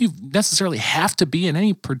don't know if you necessarily have to be in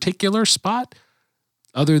any particular spot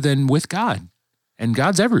other than with God, and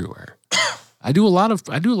God's everywhere. I do a lot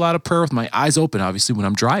of prayer with my eyes open, obviously, when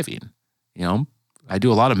I'm driving. I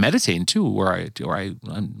do a lot of meditating too, where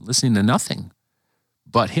I'm listening to nothing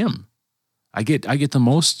but Him. I get the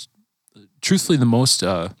most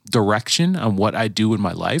direction on what I do in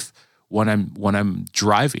my life when I'm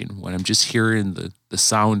driving, when I'm just hearing the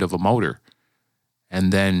sound of a motor,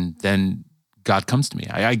 and then God comes to me.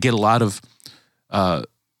 I get a lot of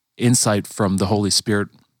insight from the Holy Spirit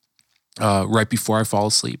right before I fall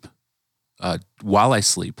asleep, while I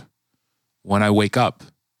sleep, when I wake up,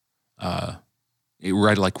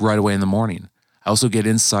 right away in the morning. I also get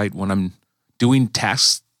insight when I'm doing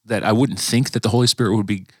tasks that I wouldn't think that the Holy Spirit would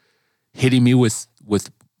be hitting me with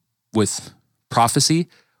prophecy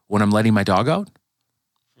when I'm letting my dog out.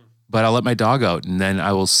 But I'll let my dog out, and then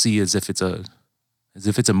I will see as if it's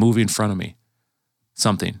a movie in front of me,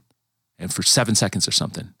 something, and for 7 seconds or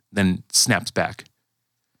something, then snaps back.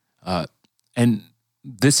 And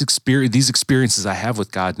these experiences I have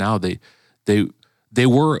with God now, they've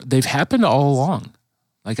happened all along.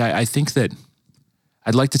 Like I think that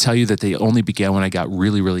I'd like to tell you that they only began when I got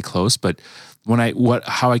really, really close, but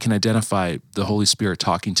how I can identify the Holy Spirit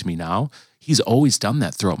talking to me now, He's always done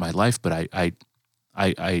that throughout my life, but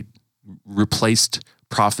I replaced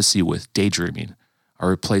prophecy with daydreaming. I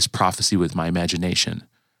replaced prophecy with my imagination,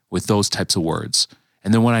 with those types of words.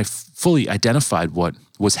 And then when I fully identified what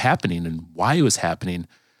was happening and why it was happening,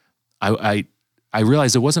 I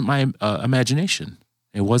realized it wasn't my imagination.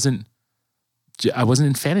 I wasn't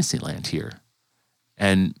in fantasy land here.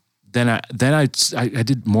 And then I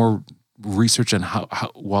did more research on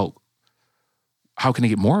how can I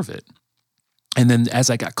get more of it? And then as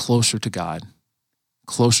I got closer to God,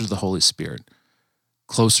 closer to the Holy Spirit,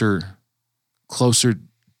 closer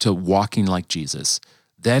to walking like Jesus,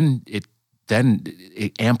 then it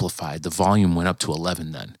amplified. The volume went up to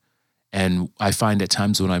 11 then. And I find at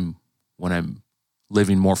times when I'm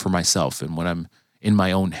living more for myself, and when I'm in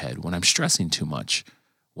my own head, when I'm stressing too much,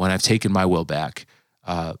 when I've taken my will back,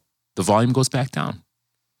 the volume goes back down.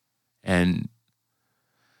 And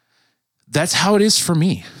that's how it is for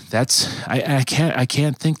me. I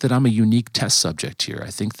can't think that I'm a unique test subject here. I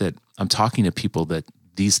think that I'm talking to people that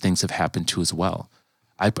these things have happened to as well.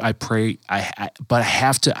 I pray, but I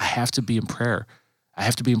have to be in prayer. I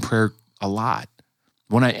have to be in prayer a lot.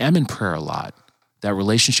 When I am in prayer a lot, that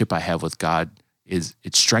relationship I have with God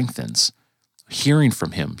it strengthens. Hearing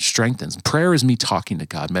from Him strengthens. Prayer is me talking to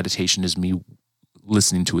God. Meditation is me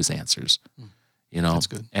listening to His answers. That's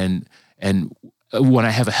good. And when I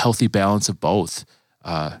have a healthy balance of both,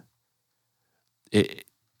 I don't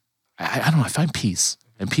know. I find peace,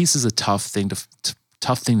 and peace is a tough thing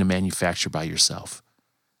to manufacture by yourself.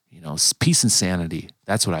 Peace and sanity.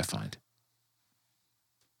 That's what I find.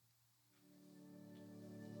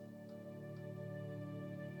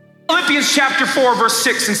 Philippians chapter 4, verse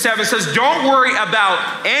 6 and 7 says, don't worry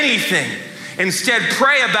about anything. Instead,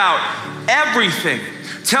 pray about everything.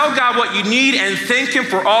 Tell God what you need and thank Him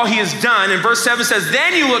for all He has done. And verse 7 says,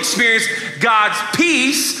 then you will experience God's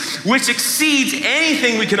peace, which exceeds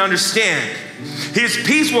anything we can understand. His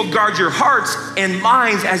peace will guard your hearts and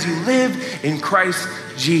minds as you live in Christ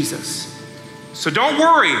Jesus. So don't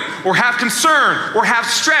worry or have concern or have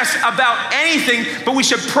stress about anything, but we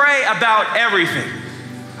should pray about everything.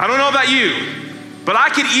 I don't know about you, but I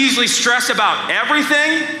could easily stress about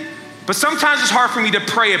everything, but sometimes it's hard for me to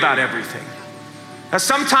pray about everything. Now,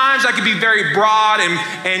 sometimes I could be very broad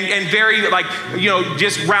and very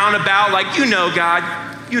just roundabout, God,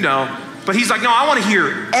 But He's like, no, I want to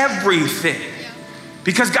hear everything.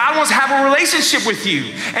 Because God wants to have a relationship with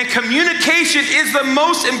you. And communication is the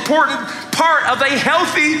most important part of a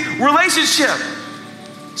healthy relationship.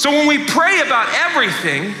 So when we pray about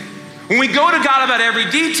everything, when we go to God about every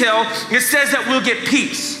detail, it says that we'll get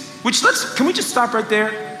peace. Can we just stop right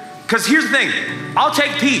there? Because here's the thing, I'll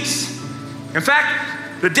take peace. In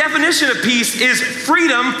fact, the definition of peace is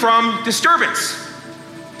freedom from disturbance.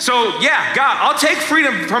 So yeah, God, I'll take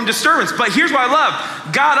freedom from disturbance, but here's what I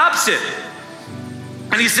love. God ups it.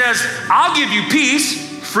 And He says, I'll give you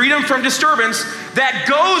peace, freedom from disturbance that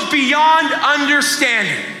goes beyond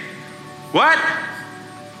understanding. What?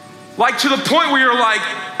 Like to the point where you're like,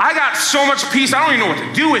 I got so much peace, I don't even know what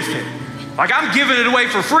to do with it. Like I'm giving it away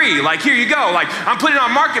for free. Like, here you go. Like I'm putting it on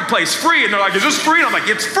Marketplace free. And they're like, is this free? And I'm like,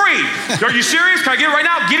 it's free. Are you serious? Can I get it right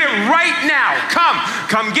now? Get it right now.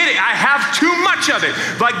 Come get it. I have too much of it.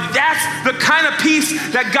 Like that's the kind of peace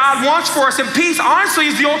that God wants for us. And peace, honestly,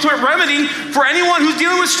 is the ultimate remedy for anyone who's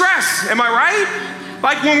dealing with stress. Am I right?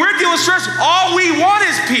 Like when we're dealing with stress, all we want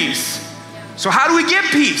is peace. So how do we get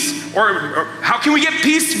peace? Or how can we get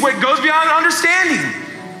peace where it goes beyond understanding?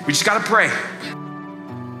 We just got to pray.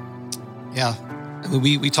 Yeah,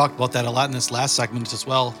 we talked about that a lot in this last segment as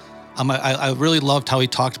well. I really loved how he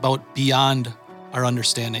talked about beyond our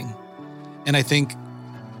understanding. And I think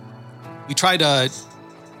we try to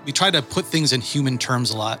put things in human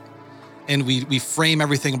terms a lot. And we frame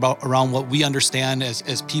everything around what we understand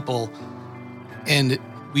as people. And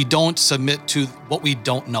we don't submit to what we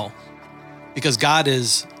don't know. Because God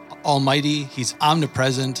is almighty, he's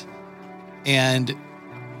omnipresent, and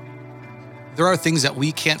there are things that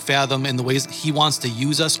we can't fathom in the ways that he wants to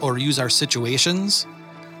use us or use our situations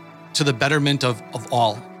to the betterment of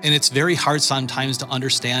all. And it's very hard sometimes to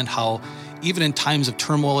understand how even in times of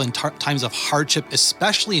turmoil and times of hardship,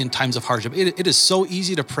 especially in times of hardship, it is so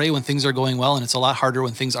easy to pray when things are going well, and it's a lot harder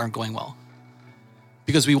when things aren't going well.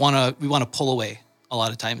 Because we want to pull away a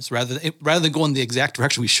lot of times rather than go in the exact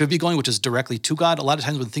direction we should be going, which is directly to God. A lot of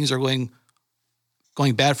times when things are going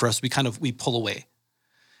bad for us, we pull away.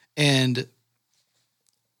 And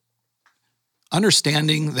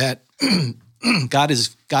understanding that God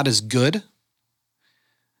is good.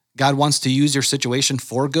 God wants to use your situation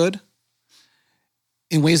for good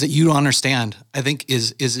in ways that you don't understand, I think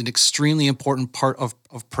is an extremely important part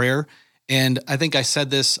of prayer. And I think I said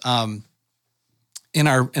this in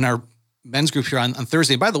our men's group here on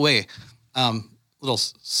Thursday. By the way, little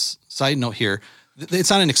side note here, it's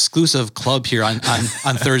not an exclusive club here on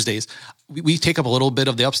Thursdays. We take up a little bit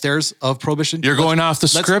of the upstairs of Prohibition. You're going off the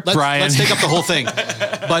script, Brian. Let's take up the whole thing.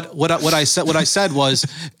 But what I said was,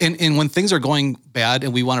 and when things are going bad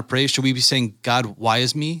and we want to pray, should we be saying, God, why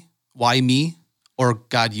me, or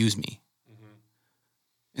God, use me? Mm-hmm.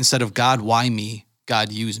 Instead of God, why me?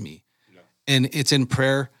 God, use me. Yeah. And it's in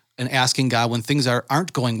prayer and asking God when things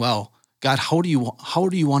aren't going well, God, how do you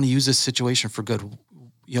want to use this situation for good?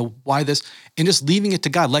 Why this? And just leaving it to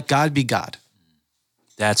God. Let God be God.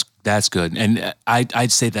 That's good. And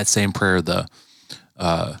I'd say that same prayer,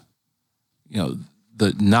 not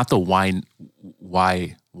the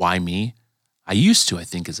why me. I used to, I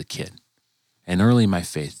think, as a kid and early in my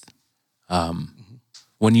faith.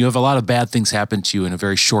 When you have a lot of bad things happen to you in a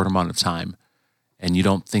very short amount of time and you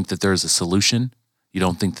don't think that there's a solution, you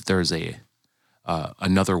don't think that there's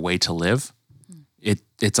another way to live,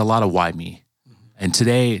 it's a lot of why me. And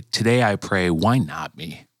today I pray, why not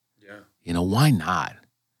me? Yeah. Why not?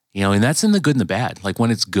 And that's in the good and the bad. Like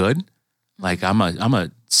when it's good, like I'm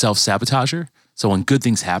a self-sabotager. So when good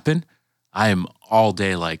things happen, I am all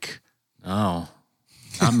day like, oh,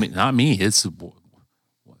 not me. It's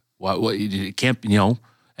what it can't,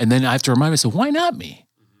 and then I have to remind myself, why not me?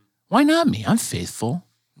 Why not me? I'm faithful.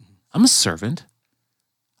 I'm a servant.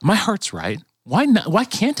 My heart's right. Why not? Why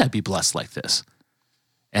can't I be blessed like this?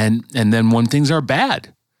 And then when things are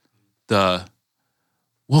bad,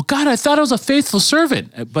 well, God, I thought I was a faithful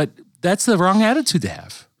servant, but that's the wrong attitude to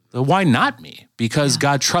have. Why not me? Because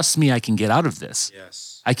God trusts me I can get out of this.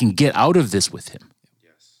 Yes. I can get out of this with him.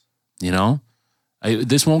 Yes.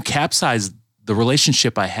 This won't capsize the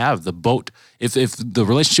relationship I have, the boat. If the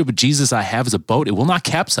relationship with Jesus I have is a boat, it will not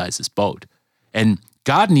capsize this boat. And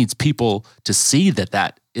God needs people to see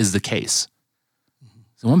that is the case.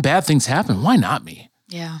 So when bad things happen, why not me?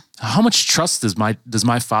 Yeah. How much trust does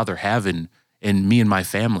my Father have in me and my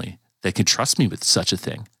family that can trust me with such a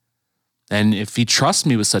thing? And if he trusts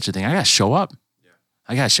me with such a thing, I got to show up.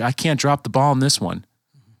 Yeah. I can't drop the ball on this one.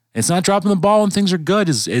 Mm-hmm. It's not dropping the ball when things are good.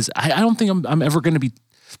 I don't think I'm ever going to be.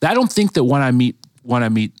 I don't think that when I meet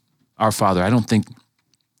our Father, I don't think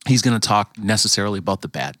he's going to talk necessarily about the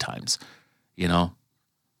bad times,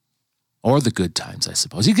 or the good times, I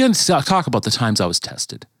suppose. He's going to talk about the times I was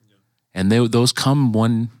tested. Yeah. And those come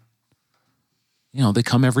when, they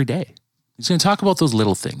come every day. He's going to talk about those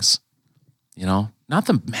little things, not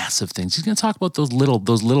the massive things. He's going to talk about those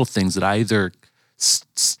little things that I either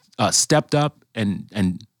stepped up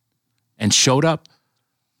and showed up,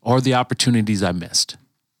 or the opportunities I missed.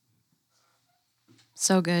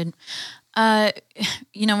 So good. While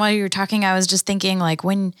you were talking, I was just thinking, like,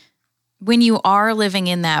 when you are living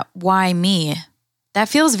in that why me, that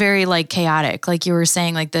feels very like chaotic. Like you were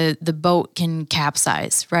saying, like the boat can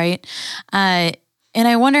capsize, right? And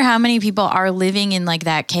I wonder how many people are living in like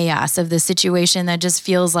that chaos of the situation that just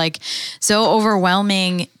feels like so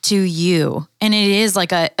overwhelming to you. And it is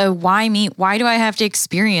like a why me? Why do I have to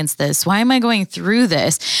experience this? Why am I going through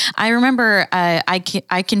this? I remember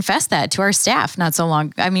I confessed that to our staff not so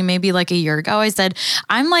long. I mean, maybe like a year ago. I said,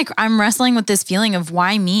 I'm wrestling with this feeling of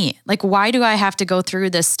why me? Like, why do I have to go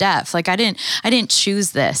through this stuff? Like, I didn't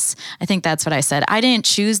choose this. I think that's what I said. I didn't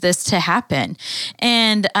choose this to happen.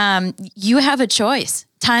 And you have a choice.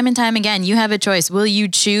 Time and time again, you have a choice. Will you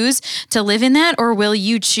choose to live in that, or will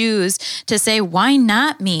you choose to say, why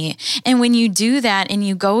not me? And when you do that and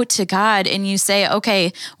you go to God and you say,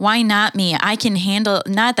 okay, why not me? I can handle,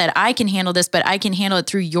 not that I can handle this, but I can handle it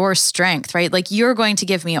through your strength, right? Like, you're going to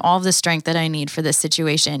give me all the strength that I need for this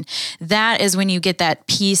situation. That is when you get that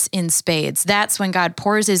peace in spades. That's when God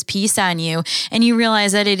pours his peace on you and you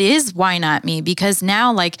realize that it is why not me? Because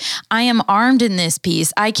now, like, I am armed in this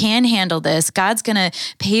peace. I can handle this. God's going to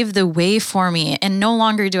pave the way for me. And no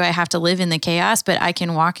longer do I have to live in the chaos, but I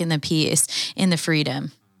can walk in the peace, in the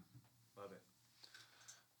freedom.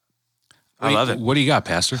 I love it. What do you got,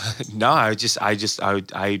 Pastor? No,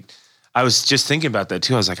 I was just thinking about that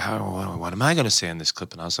too. I was like, what am I going to say in this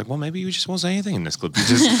clip? And I was like, well, maybe you just won't say anything in this clip. You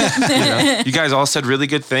just, you guys all said really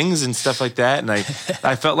good things and stuff like that. And I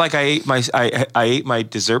felt like I ate my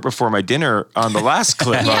dessert before my dinner on the last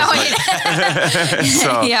clip. Yeah,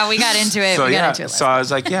 we got into it. So I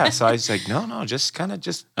was like, no, just kind of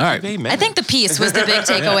all right. I think the peace was the big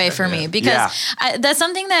takeaway for me, because that's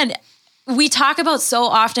something that we talk about so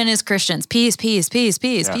often as Christians. Peace, peace, peace,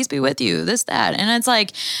 peace, peace be with you, this, that. And it's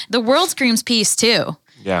like, the world screams peace too.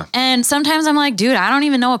 Yeah. And sometimes I'm like, dude, I don't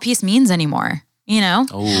even know what peace means anymore.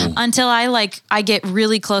 Until I get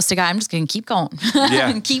really close to God. I'm just going to keep going.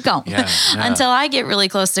 Keep going. Until I get really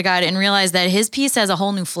close to God and realize that his peace has a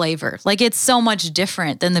whole new flavor. Like, it's so much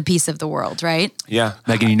different than the peace of the world, right? Yeah.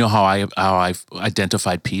 Megan, you know how I've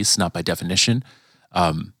identified peace, not by definition.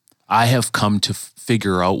 I have come to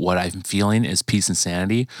figure out what I'm feeling is peace and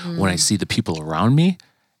sanity when I see the people around me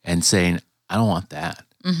and saying, I don't want that.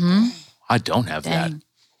 Mm-hmm. I don't have that.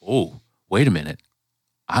 Oh, wait a minute.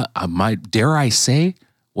 Dare I say,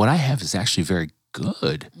 what I have is actually very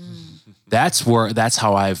good. That's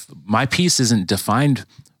how my peace isn't defined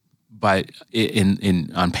by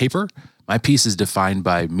on paper. My peace is defined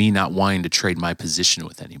by me not wanting to trade my position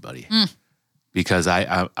with anybody. Because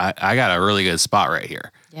I got a really good spot right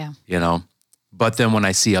here. Yeah. But then when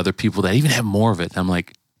I see other people that even have more of it, I'm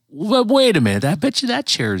like, well, wait a minute, I bet you that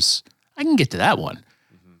chair's, I can get to that one.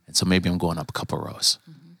 Mm-hmm. And so maybe I'm going up a couple rows,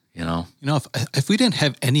 if we didn't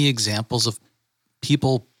have any examples of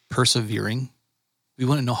people persevering, we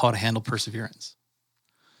wouldn't know how to handle perseverance.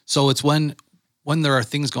 So it's when there are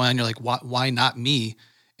things going on, you're like, why not me?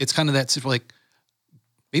 It's kind of that situation, like,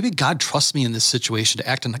 maybe God trusts me in this situation to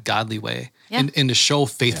act in a godly way and to show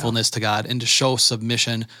faithfulness to God and to show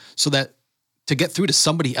submission, so that to get through to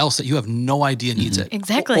somebody else that you have no idea needs it.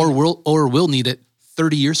 Exactly. Or will need it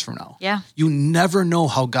 30 years from now. Yeah. You never know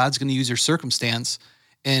how God's going to use your circumstance.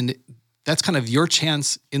 And that's kind of your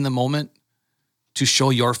chance in the moment to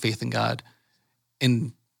show your faith in God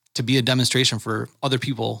and to be a demonstration for other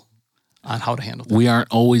people on how to handle things. We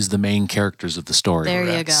aren't always the main characters of the story.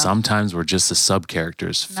 There you go. Sometimes we're just the sub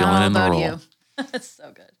characters filling in the role. That's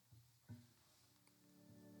so good.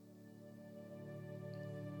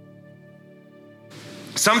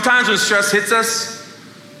 Sometimes when stress hits us,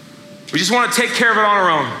 we just want to take care of it on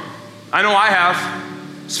our own. I know I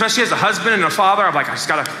have, especially as a husband and a father. I'm like, I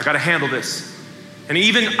gotta handle this. And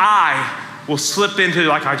even I will slip into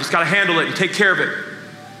like, I just gotta handle it and take care of it.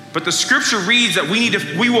 But the scripture reads that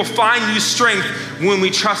we will find new strength when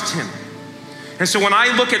we trust him. And so when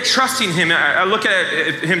I look at trusting him, I look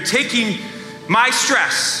at him taking my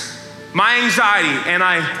stress, my anxiety, and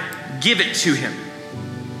I give it to him.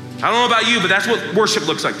 I don't know about you, but that's what worship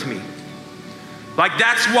looks like to me. Like,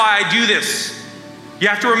 that's why I do this. You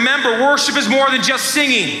have to remember, worship is more than just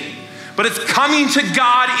singing, but it's coming to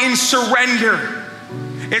God in surrender.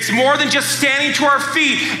 It's more than just standing to our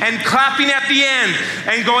feet and clapping at the end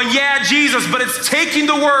and going, yeah, Jesus, but it's taking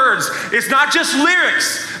the words. It's not just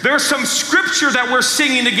lyrics. There's some scripture that we're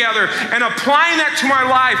singing together and applying that to our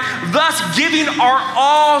life, thus giving our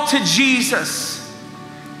all to Jesus.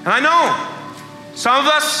 And I know some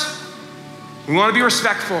of us, we want to be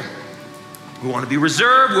respectful. We want to be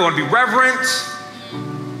reserved. We want to be reverent.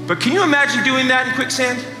 But can you imagine doing that in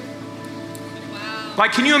quicksand? Wow.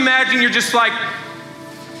 Like, can you imagine you're just like,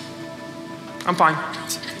 I'm fine.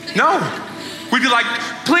 No. We'd be like,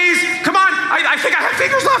 please, come on. I think I have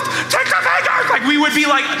fingers left. Take the fingers. Like, we would be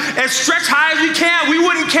like as stretched high as we can. We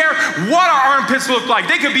wouldn't care what our armpits look like.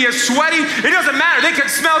 They could be as sweaty. It doesn't matter. They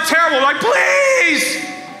could smell terrible. Like, please.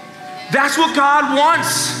 That's what God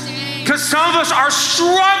wants. Because some of us are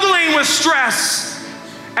struggling with stress.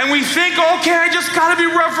 And we think, okay, I just got to be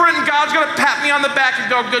reverent and God's going to pat me on the back and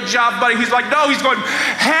go, good job, buddy. He's like, no, he's going,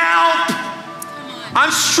 help.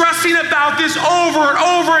 I'm stressing about this over and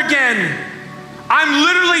over again. I'm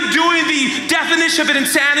literally doing the definition of an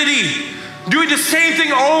insanity. Doing the same thing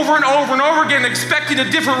over and over and over again, expecting a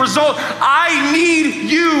different result. I need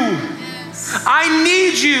you. I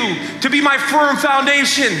need you to be my firm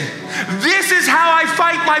foundation. This is how I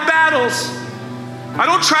fight my battles. I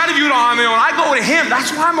don't try to do it on my own. I go to him. That's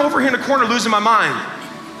why I'm over here in the corner losing my mind.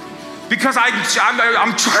 Because I'm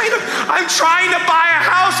trying to buy a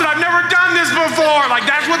house and I've never done this before. Like,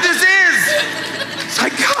 that's what this is. It's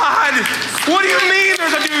like, God, what do you mean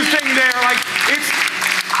there's a new thing there? Like,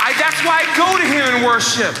 that's why I go to him and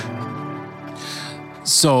worship.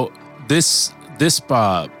 So this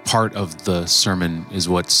part of the sermon is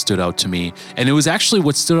what stood out to me, and it was actually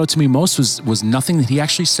what stood out to me most was nothing that he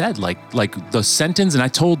actually said. Like the sentence, and I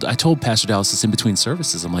told Pastor Dallas this in between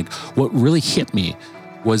services. I'm like, what really hit me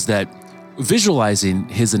was that visualizing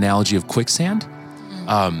his analogy of quicksand.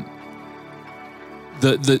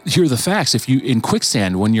 Here are the facts. If you in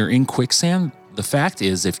quicksand, when you're in quicksand, the fact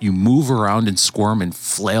is if you move around and squirm and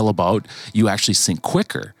flail about, you actually sink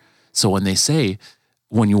quicker. So when they say,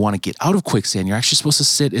 when you want to get out of quicksand, you're actually supposed to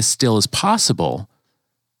sit as still as possible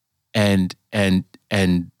and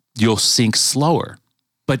you'll sink slower.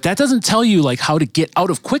 But that doesn't tell you like how to get out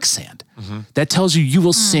of quicksand. Mm-hmm. That tells you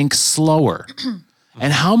will sink slower.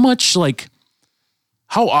 And how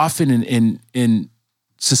often in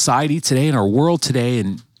society today, in our world today,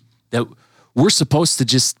 and that we're supposed to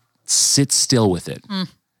just sit still with it,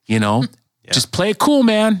 just play it cool,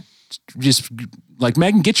 man. Just like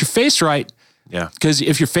Megan, get your face right. Yeah. Because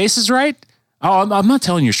if your face is right, I'm not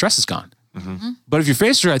telling you your stress is gone. Mm-hmm. But if your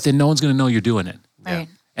face is right, then no one's going to know you're doing it. Right.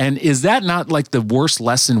 And is that not like the worst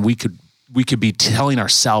lesson we could be telling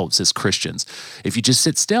ourselves as Christians? If you just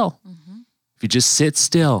sit still, if you just sit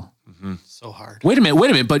still. Mm-hmm. So hard. Wait a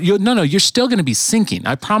minute. But you're still going to be sinking.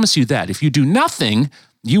 I promise you that. If you do nothing,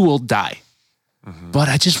 you will die. Mm-hmm. But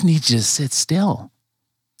I just need you to sit still.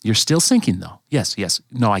 You're still sinking though. Yes.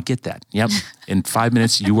 No, I get that. Yep. In 5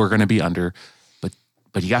 minutes, you were going to be under,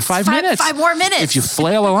 but you got 5 minutes. 5 more minutes. If you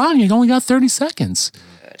flail along, you only got 30 seconds.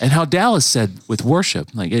 And how Dallas said with worship,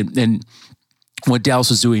 like, and what Dallas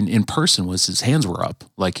was doing in person was his hands were up,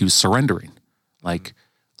 like he was surrendering, like,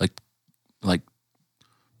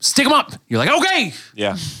 stick them up. You're like, okay.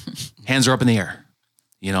 Yeah. Hands are up in the air.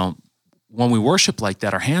 When we worship like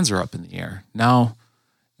that, our hands are up in the air. Now,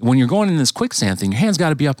 when you're going in this quicksand thing, your hands got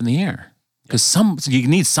to be up in the air because you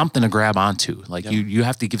need something to grab onto. Like you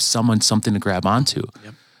have to give someone something to grab onto.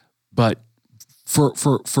 Yep. But for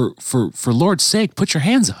Lord's sake, put your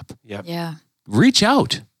hands up. Yep. Yeah. Reach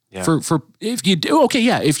out. Yeah. For if you do, okay,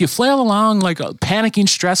 yeah. If you flail along like panicking,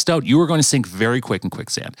 stressed out, you are going to sink very quick in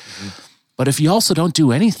quicksand. Mm-hmm. But if you also don't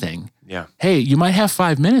do anything, hey, you might have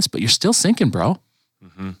 5 minutes, but you're still sinking, bro.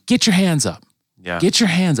 Mm-hmm. Get your hands up. Yeah. Get your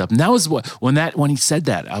hands up. And that was when he said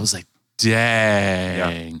that, I was like,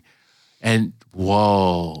 dang. Yeah. And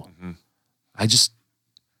whoa. Mm-hmm.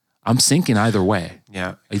 I'm sinking either way.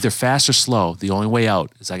 Yeah. Either fast or slow. The only way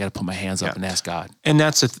out is I got to put my hands up and ask God. And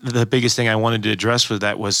that's the biggest thing I wanted to address with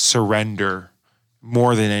that was surrender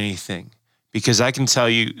more than anything. Because I can tell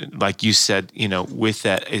you, like you said, with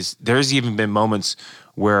that is there's even been moments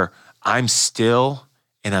where I'm still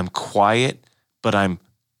and I'm quiet, but I'm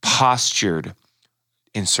postured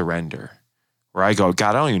in surrender, where I go,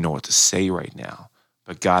 God, I don't even know what to say right now,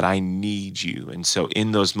 but God, I need you. And so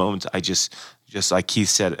in those moments, I just like Keith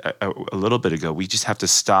said a little bit ago, we just have to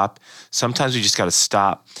stop. Sometimes we just got to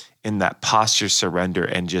stop in that posture surrender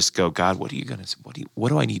and just go, God, what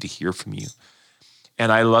do I need to hear from you?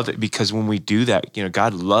 And I love it because when we do that,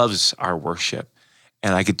 God loves our worship.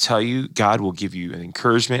 And I could tell you, God will give you an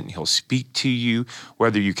encouragement and he'll speak to you,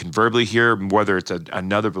 whether you can verbally hear, whether it's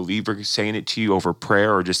another believer saying it to you over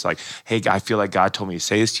prayer or just like, hey, I feel like God told me to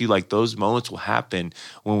say this to you. Like those moments will happen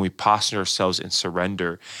when we posture ourselves in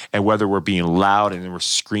surrender. And whether we're being loud and then we're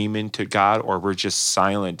screaming to God or we're just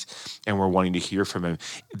silent and we're wanting to hear from him,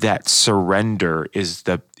 that surrender is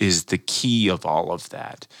the key of all of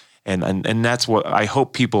that. And that's what I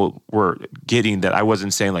hope people were getting, that I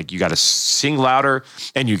wasn't saying like you got to sing louder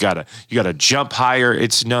and you got to jump higher.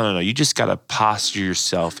 It's no. You just got to posture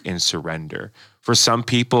yourself in surrender. For some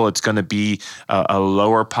people, it's going to be a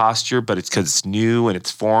lower posture, but it's because it's new and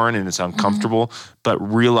it's foreign and it's uncomfortable. Mm-hmm. But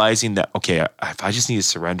realizing that, okay, if I just need to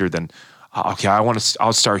surrender, then okay,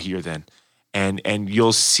 I'll start here then. And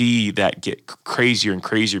you'll see that get crazier and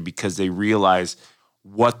crazier because they realize,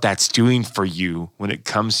 what that's doing for you when it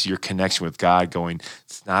comes to your connection with God, going,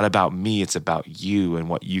 it's not about me, it's about you and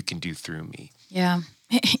what you can do through me. Yeah.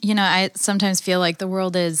 You know, I sometimes feel like the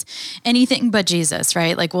world is anything but Jesus,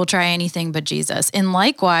 right? Like we'll try anything but Jesus. And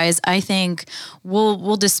likewise, I think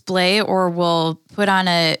we'll display or we'll put on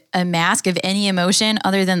a mask of any emotion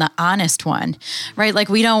other than the honest one, right? Like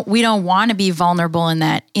we don't want to be vulnerable in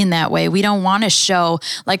that way. We don't want to show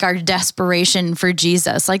like our desperation for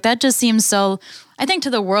Jesus. Like that just seems so, I think to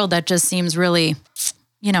the world, that just seems really,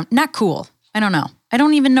 not cool. I don't know. I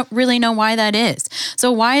don't even really know why that is.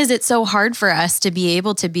 So why is it so hard for us to be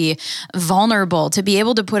able to be vulnerable, to be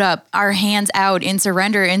able to put up our hands out in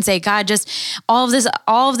surrender and say, God, just all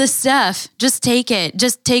of this stuff, just take it.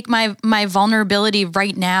 Just take my vulnerability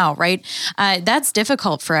right now, right? That's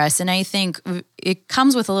difficult for us. And I think it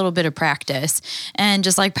comes with a little bit of practice. And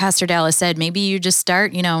just like Pastor Dallas said, maybe you just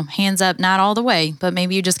start, hands up, not all the way, but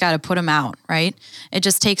maybe you just got to put them out, right? It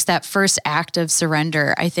just takes that first act of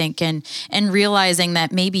surrender, I think, and realizing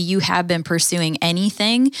that maybe you have been pursuing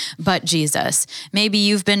anything but Jesus. Maybe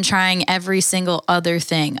you've been trying every single other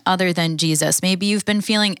thing other than Jesus. Maybe you've been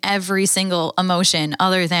feeling every single emotion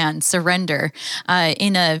other than surrender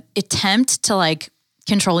in an attempt to like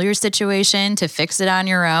control your situation, to fix it on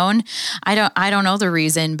your own. I don't know the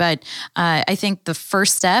reason, but I think the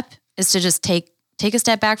first step is to just take a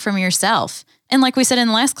step back from yourself. And like we said in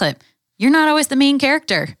the last clip, you're not always the main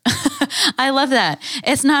character. I love that.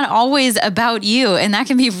 It's not always about you. And that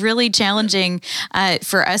can be really challenging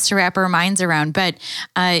for us to wrap our minds around. But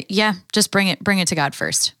just bring it to God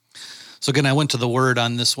first. So again, I went to the Word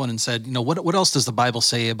on this one and said, what else does the Bible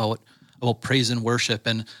say about praise and worship?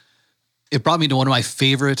 And it brought me to one of my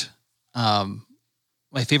favorite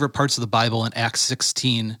parts of the Bible in Acts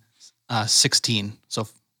 16. So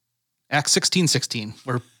Acts 16:16,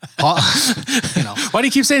 where Paul, Why do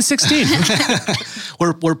you keep saying 16?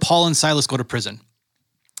 where Paul and Silas go to prison,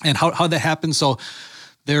 and how that happens. So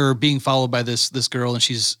they're being followed by this girl, and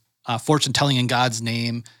she's fortune telling in God's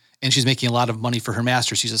name, and she's making a lot of money for her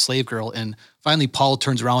master. She's a slave girl, and finally Paul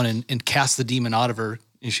turns around and casts the demon out of her,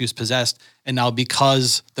 and she was possessed. And now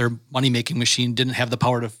because their money making machine didn't have the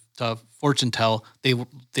power to fortune tell,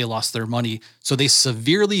 they lost their money. So they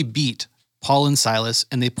severely beat Paul and Silas,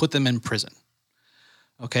 and they put them in prison.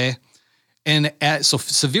 Okay? And so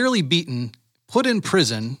severely beaten, put in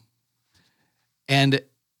prison, and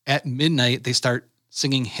at midnight, they start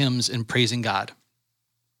singing hymns and praising God.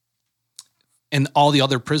 And all the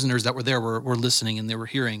other prisoners that were there were listening, and they were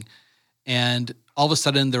hearing. And all of a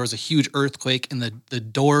sudden, there was a huge earthquake, and the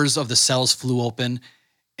doors of the cells flew open,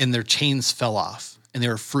 and their chains fell off, and they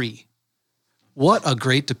were free. What a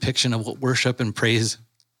great depiction of what worship and praise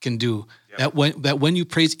can do. Yep. That when you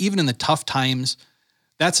praise, even in the tough times,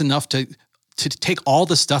 that's enough to take all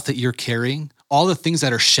the stuff that you're carrying, all the things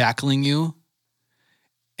that are shackling you,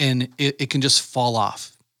 and it can just fall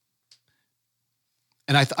off.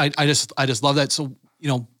 And I just love that. So,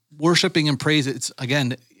 worshiping and praise, it's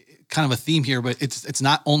again kind of a theme here, but it's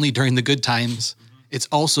not only during the good times, it's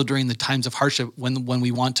also during the times of hardship when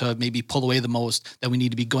we want to maybe pull away the most, that we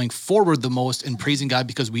need to be going forward the most and praising God,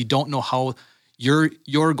 because we don't know how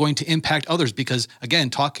you're going to impact others. Because again,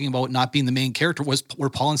 talking about not being the main character, were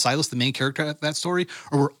Paul and Silas the main character of that story?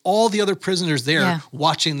 Or were all the other prisoners there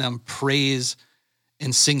watching them praise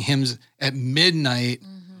and sing hymns at midnight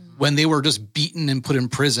when they were just beaten and put in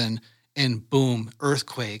prison, and boom,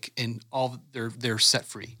 earthquake, and all they're set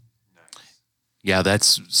free? Yeah,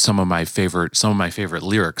 that's some of my favorite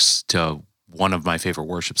lyrics to one of my favorite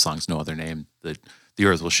worship songs, No Other Name. The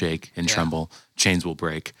earth will shake and tremble, chains will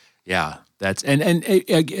break. Yeah, that's and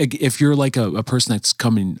if you're like a person that's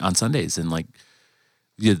coming on Sundays and like,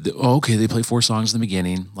 okay, they play 4 songs in the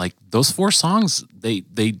beginning. Like those 4 songs, they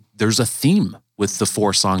there's a theme with the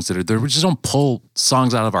 4 songs that are there. We just don't pull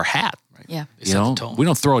songs out of our hat. Right? Yeah, we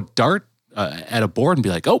don't throw a dart at a board and be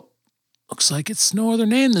like, oh, looks like it's No Other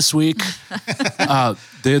Name this week.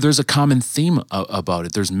 There's a common theme about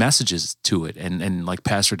it. There's messages to it, and like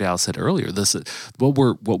Pastor Dallas said earlier,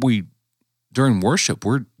 what we during worship,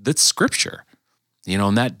 that's scripture,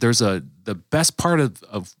 and that there's the best part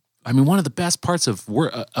of one of the best parts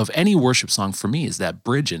of any worship song for me is that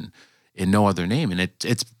bridge in No Other Name, and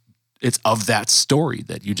it's of that story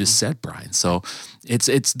that you just said, Brian. So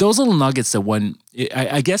it's those little nuggets that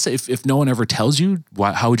I guess if no one ever tells you,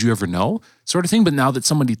 how would you ever know, sort of thing. But now that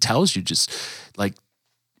somebody tells you, just like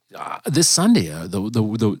this Sunday,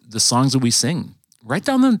 the songs that we sing, write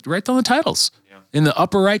down the titles in the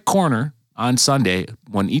upper right corner on Sunday.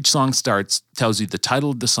 When each song starts, tells you the title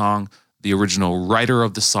of the song, the original writer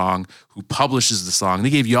of the song, who publishes the song. They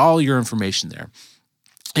gave you all your information there.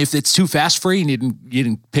 if it's too fast for you and you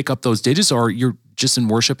didn't pick up those digits, or you're just in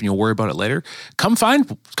worship and you'll worry about it later, come find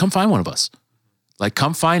one of us. Like,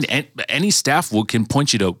 come find any staff can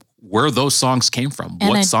point you to where those songs came from, and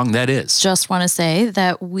what song that is. Just want to say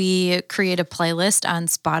that we create a playlist on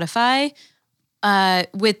Spotify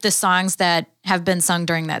with the songs that have been sung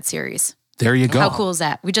during that series. There you go. How cool is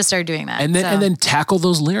that? We just started doing that. And then tackle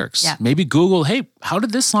those lyrics. Yeah. Maybe Google, hey, how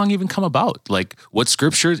did this song even come about? Like, what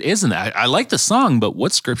scripture is in that? I like the song, but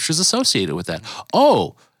what scripture is associated with that?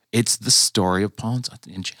 Oh, it's the story of Paul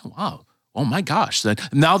and jail. Wow. Oh my gosh.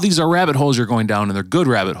 Now these are rabbit holes you're going down, and they're good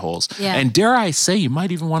rabbit holes. Yeah. And dare I say, you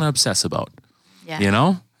might even want to obsess about. Yeah. You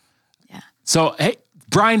know? Yeah. So, hey,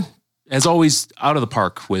 Brian, as always, out of the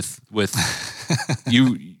park with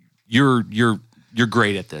you. You're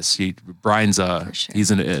great at this. Brian's sure.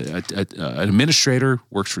 He's an administrator,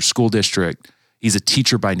 works for school district. He's a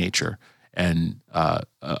teacher by nature, and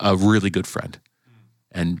a really good friend.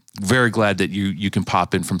 And very glad that you can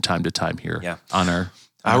pop in from time to time here on our.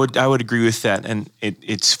 I would agree with that, and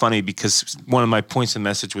it's funny because one of my points in the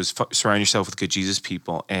message was surround yourself with good Jesus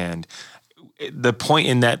people, and the point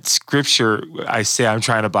in that scripture, I say I'm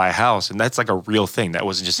trying to buy a house, and that's like a real thing. That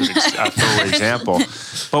wasn't just a throwaway example.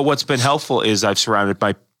 But what's been helpful is I've surrounded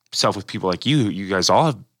myself with people like you. You guys all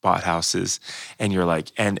have bought houses, and you're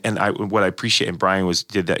like, what I appreciate, and Brian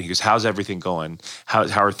did that. He goes, "How's everything going? How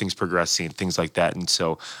are things progressing? Things like that." And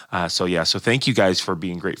so thank you guys for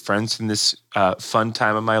being great friends in this fun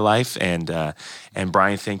time of my life. And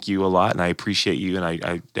Brian, thank you a lot, and I appreciate you, and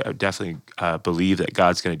I definitely believe that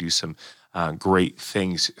God's going to do some great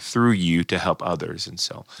things through you to help others. And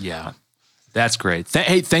so, that's great.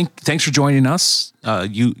 Thanks for joining us.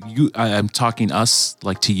 I'm talking us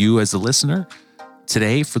like to you as a listener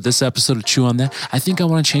today for this episode of Chew on That. I think I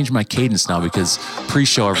want to change my cadence now, because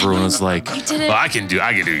pre-show everyone was like, well, I can do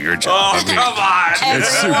your job. come on. It's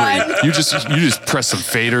super easy. You just press some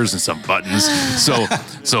faders and some buttons.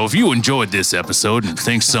 So if you enjoyed this episode and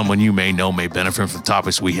think someone you may know may benefit from the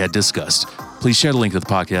topics we had discussed, please share the link to the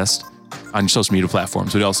podcast on your social media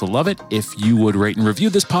platforms. We'd also love it if you would rate and review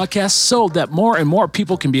this podcast so that more and more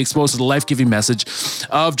people can be exposed to the life-giving message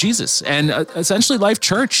of Jesus and essentially Life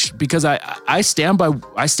Church, because I stand by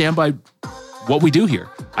what we do here.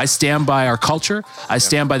 I stand by our culture. I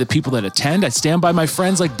stand by the people that attend. I stand by my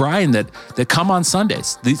friends like Brian that come on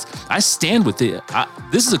Sundays. I stand with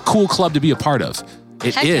this is a cool club to be a part of.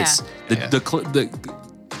 It Heck is. Yeah.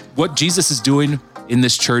 What Jesus is doing in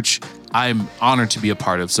this church, I'm honored to be a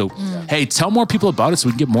part of. So, hey, tell more people about it so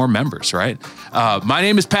we can get more members, right? My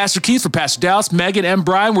name is Pastor Keith for Pastor Dallas, Megan, and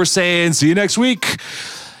Brian. We're saying see you next week.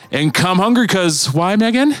 And come hungry, because why,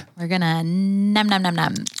 Megan? We're going to nom, nom, nom,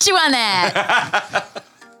 nom. Chew on that.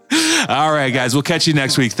 All right, guys. We'll catch you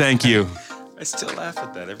next week. Thank you. I still laugh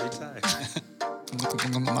at that every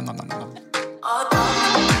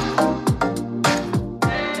time.